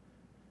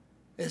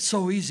 It's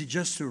so easy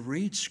just to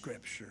read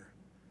Scripture.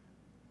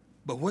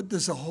 But what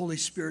does the Holy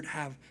Spirit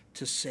have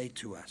to say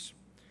to us?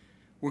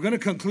 We're going to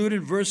conclude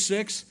in verse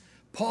 6.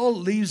 Paul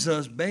leaves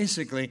us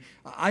basically,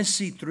 I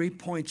see 3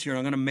 points here.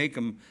 I'm going to make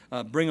them,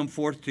 bring them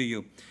forth to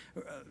you.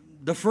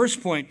 The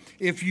first point,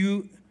 if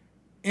you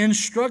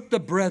instruct the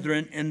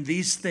brethren in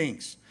these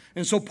things.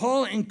 And so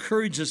Paul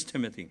encourages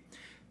Timothy,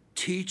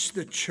 teach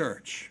the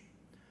church.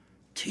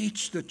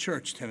 Teach the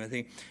church,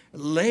 Timothy.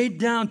 Lay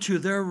down to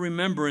their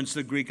remembrance,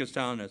 the Greek is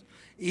telling us.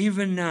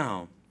 Even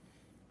now,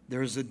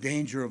 there is a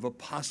danger of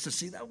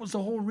apostasy. That was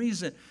the whole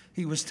reason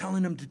he was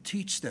telling them to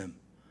teach them.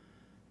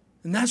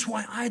 And that's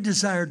why I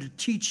desire to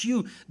teach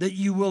you, that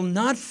you will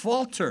not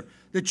falter,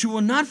 that you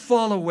will not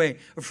fall away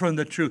from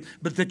the truth,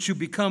 but that you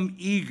become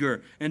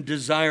eager and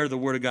desire the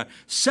Word of God.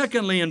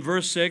 Secondly, in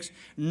verse 6,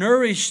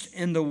 nourished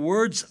in the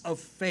words of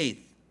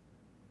faith.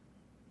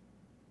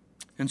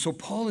 And so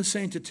Paul is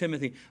saying to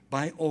Timothy,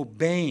 by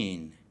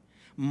obeying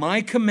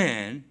my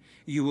command,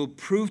 you will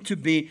prove to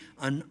be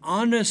an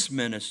honest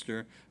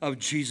minister of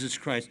Jesus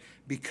Christ.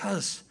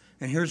 Because,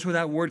 and here's where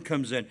that word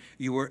comes in,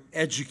 you were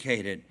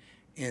educated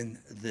in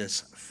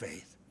this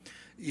faith.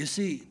 You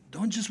see,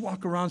 don't just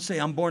walk around and say,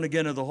 I'm born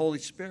again of the Holy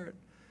Spirit.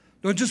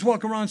 Don't just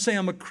walk around and say,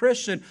 I'm a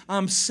Christian,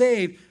 I'm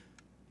saved.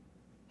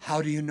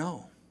 How do you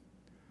know?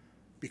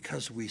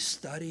 Because we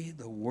study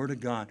the Word of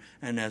God,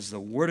 and as the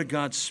Word of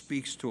God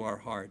speaks to our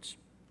hearts.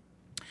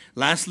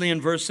 Lastly,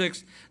 in verse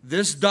 6,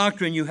 this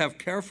doctrine you have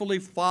carefully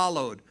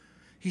followed.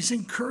 He's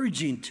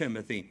encouraging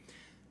Timothy.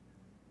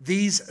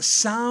 These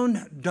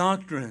sound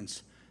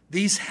doctrines,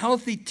 these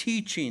healthy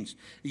teachings,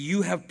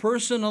 you have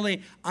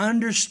personally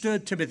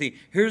understood, Timothy.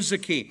 Here's the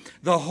key.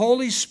 The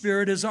Holy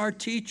Spirit is our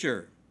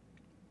teacher.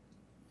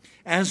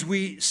 As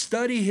we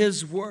study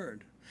His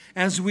Word,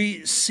 as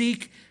we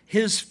seek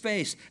His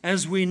face,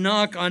 as we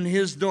knock on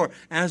His door,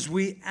 as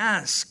we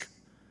ask,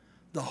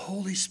 the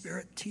Holy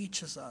Spirit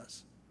teaches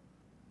us.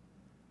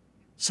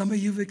 Some of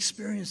you have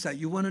experienced that.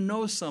 You want to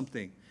know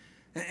something,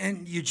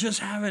 and you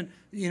just haven't,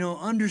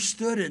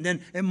 understood it. And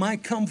then it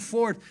might come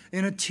forth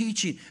in a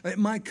teaching. It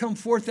might come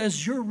forth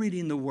as you're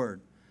reading the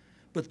Word.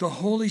 But the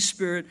Holy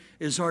Spirit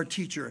is our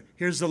teacher.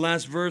 Here's the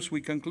last verse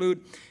we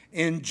conclude.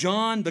 In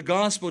John, the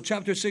Gospel,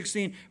 chapter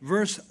 16,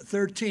 verse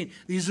 13.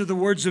 These are the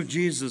words of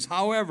Jesus.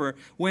 However,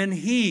 when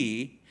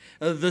He,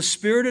 the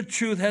Spirit of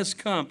truth, has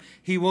come,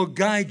 He will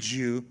guide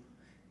you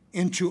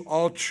into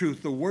all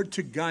truth. The word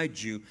to guide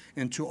you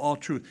into all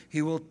truth.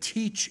 He will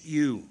teach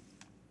you.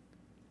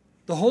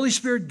 The Holy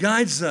Spirit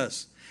guides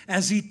us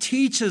as He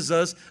teaches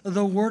us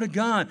the Word of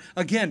God.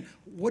 Again,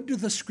 what do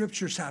the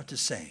Scriptures have to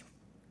say?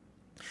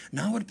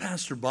 Not what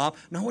Pastor Bob,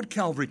 not what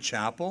Calvary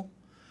Chapel,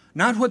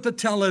 not what the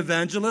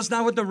televangelist,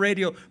 not what the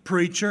radio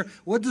preacher.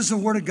 What does the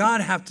Word of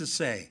God have to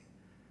say?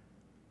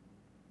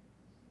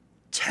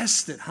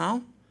 Test it.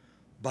 How?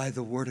 By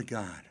the Word of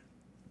God.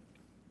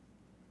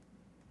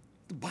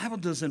 The Bible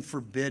doesn't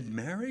forbid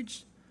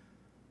marriage.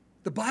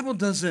 The Bible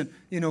doesn't,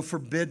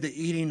 forbid the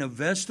eating of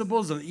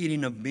vegetables, the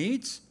eating of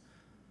meats.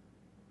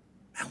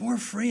 And we're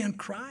free in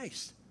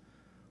Christ.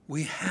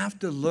 We have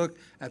to look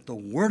at the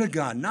Word of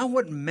God, not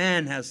what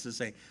man has to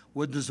say.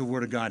 What does the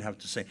Word of God have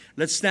to say?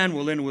 Let's stand.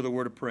 We'll end with a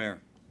word of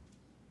prayer.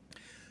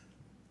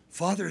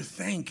 Father,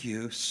 thank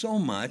you so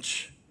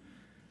much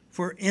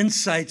for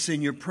insights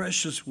in your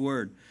precious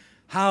Word.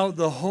 How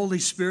the Holy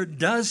Spirit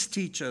does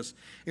teach us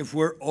if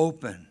we're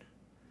open.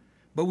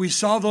 But we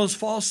saw those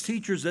false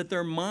teachers that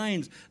their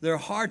minds, their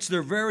hearts,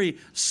 their very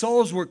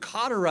souls were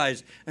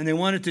cauterized, and they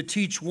wanted to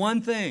teach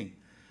one thing.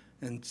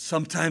 And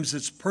sometimes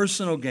it's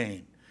personal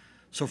gain.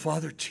 So,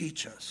 Father,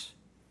 teach us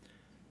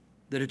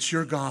that it's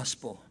your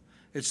gospel.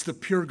 It's the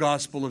pure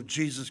gospel of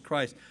Jesus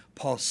Christ,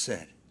 Paul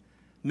said.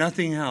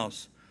 Nothing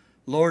else.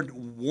 Lord,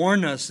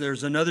 warn us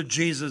there's another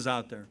Jesus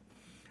out there,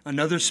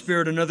 another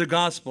spirit, another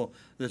gospel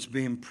that's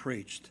being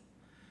preached.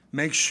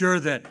 Make sure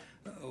that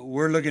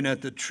we're looking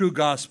at the true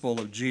gospel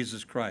of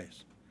Jesus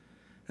Christ.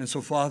 And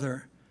so,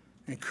 Father,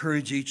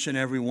 encourage each and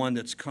every one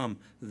that's come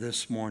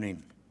this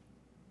morning.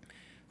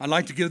 I'd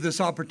like to give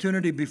this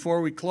opportunity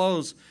before we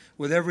close.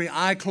 With every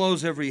eye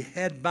closed, every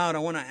head bowed, I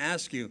want to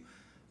ask you,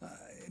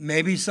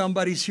 maybe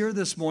somebody's here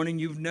this morning,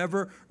 you've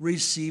never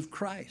received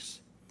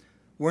Christ.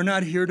 We're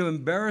not here to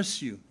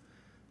embarrass you.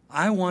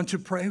 I want to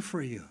pray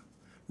for you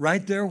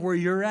right there where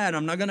you're at.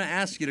 I'm not going to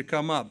ask you to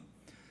come up.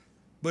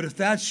 But if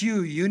that's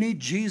you, you need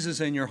Jesus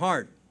in your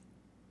heart.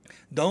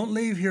 Don't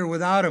leave here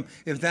without Him.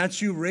 If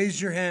that's you, raise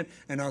your hand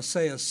and I'll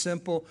say a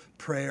simple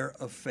prayer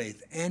of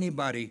faith.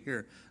 Anybody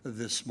here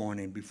this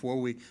morning before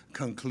we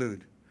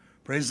conclude?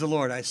 Praise the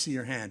Lord, I see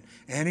your hand.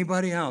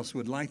 Anybody else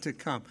would like to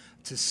come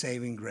to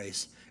saving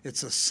grace?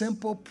 It's a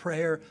simple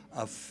prayer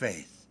of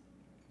faith.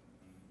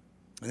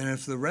 And then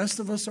if the rest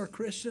of us are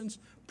Christians,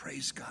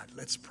 praise God.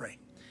 Let's pray.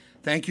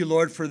 Thank you,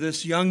 Lord, for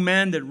this young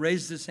man that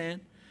raised his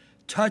hand.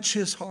 Touch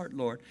his heart,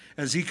 Lord,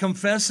 as he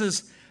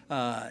confesses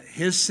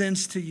his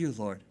sins to you,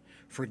 Lord.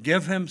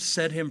 Forgive him,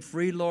 set him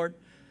free, Lord.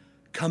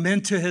 Come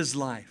into his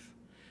life.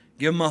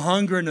 Give him a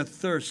hunger and a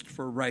thirst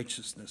for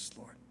righteousness,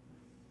 Lord.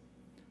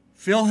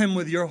 Fill him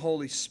with your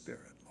Holy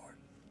Spirit, Lord.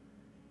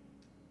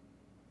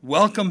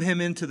 Welcome him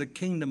into the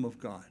kingdom of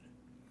God.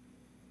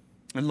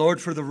 And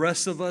Lord, for the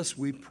rest of us,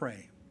 we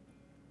pray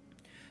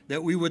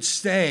that we would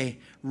stay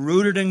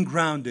rooted and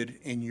grounded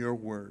in your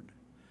word.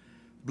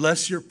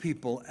 Bless your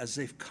people as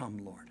they've come,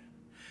 Lord.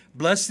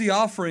 Bless the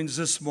offerings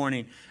this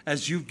morning.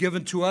 As you've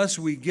given to us,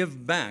 we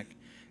give back.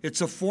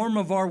 It's a form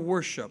of our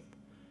worship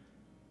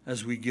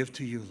as we give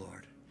to you,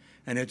 Lord.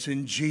 And it's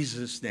in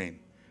Jesus'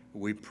 name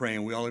we pray.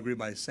 And we all agree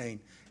by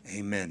saying,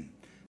 amen.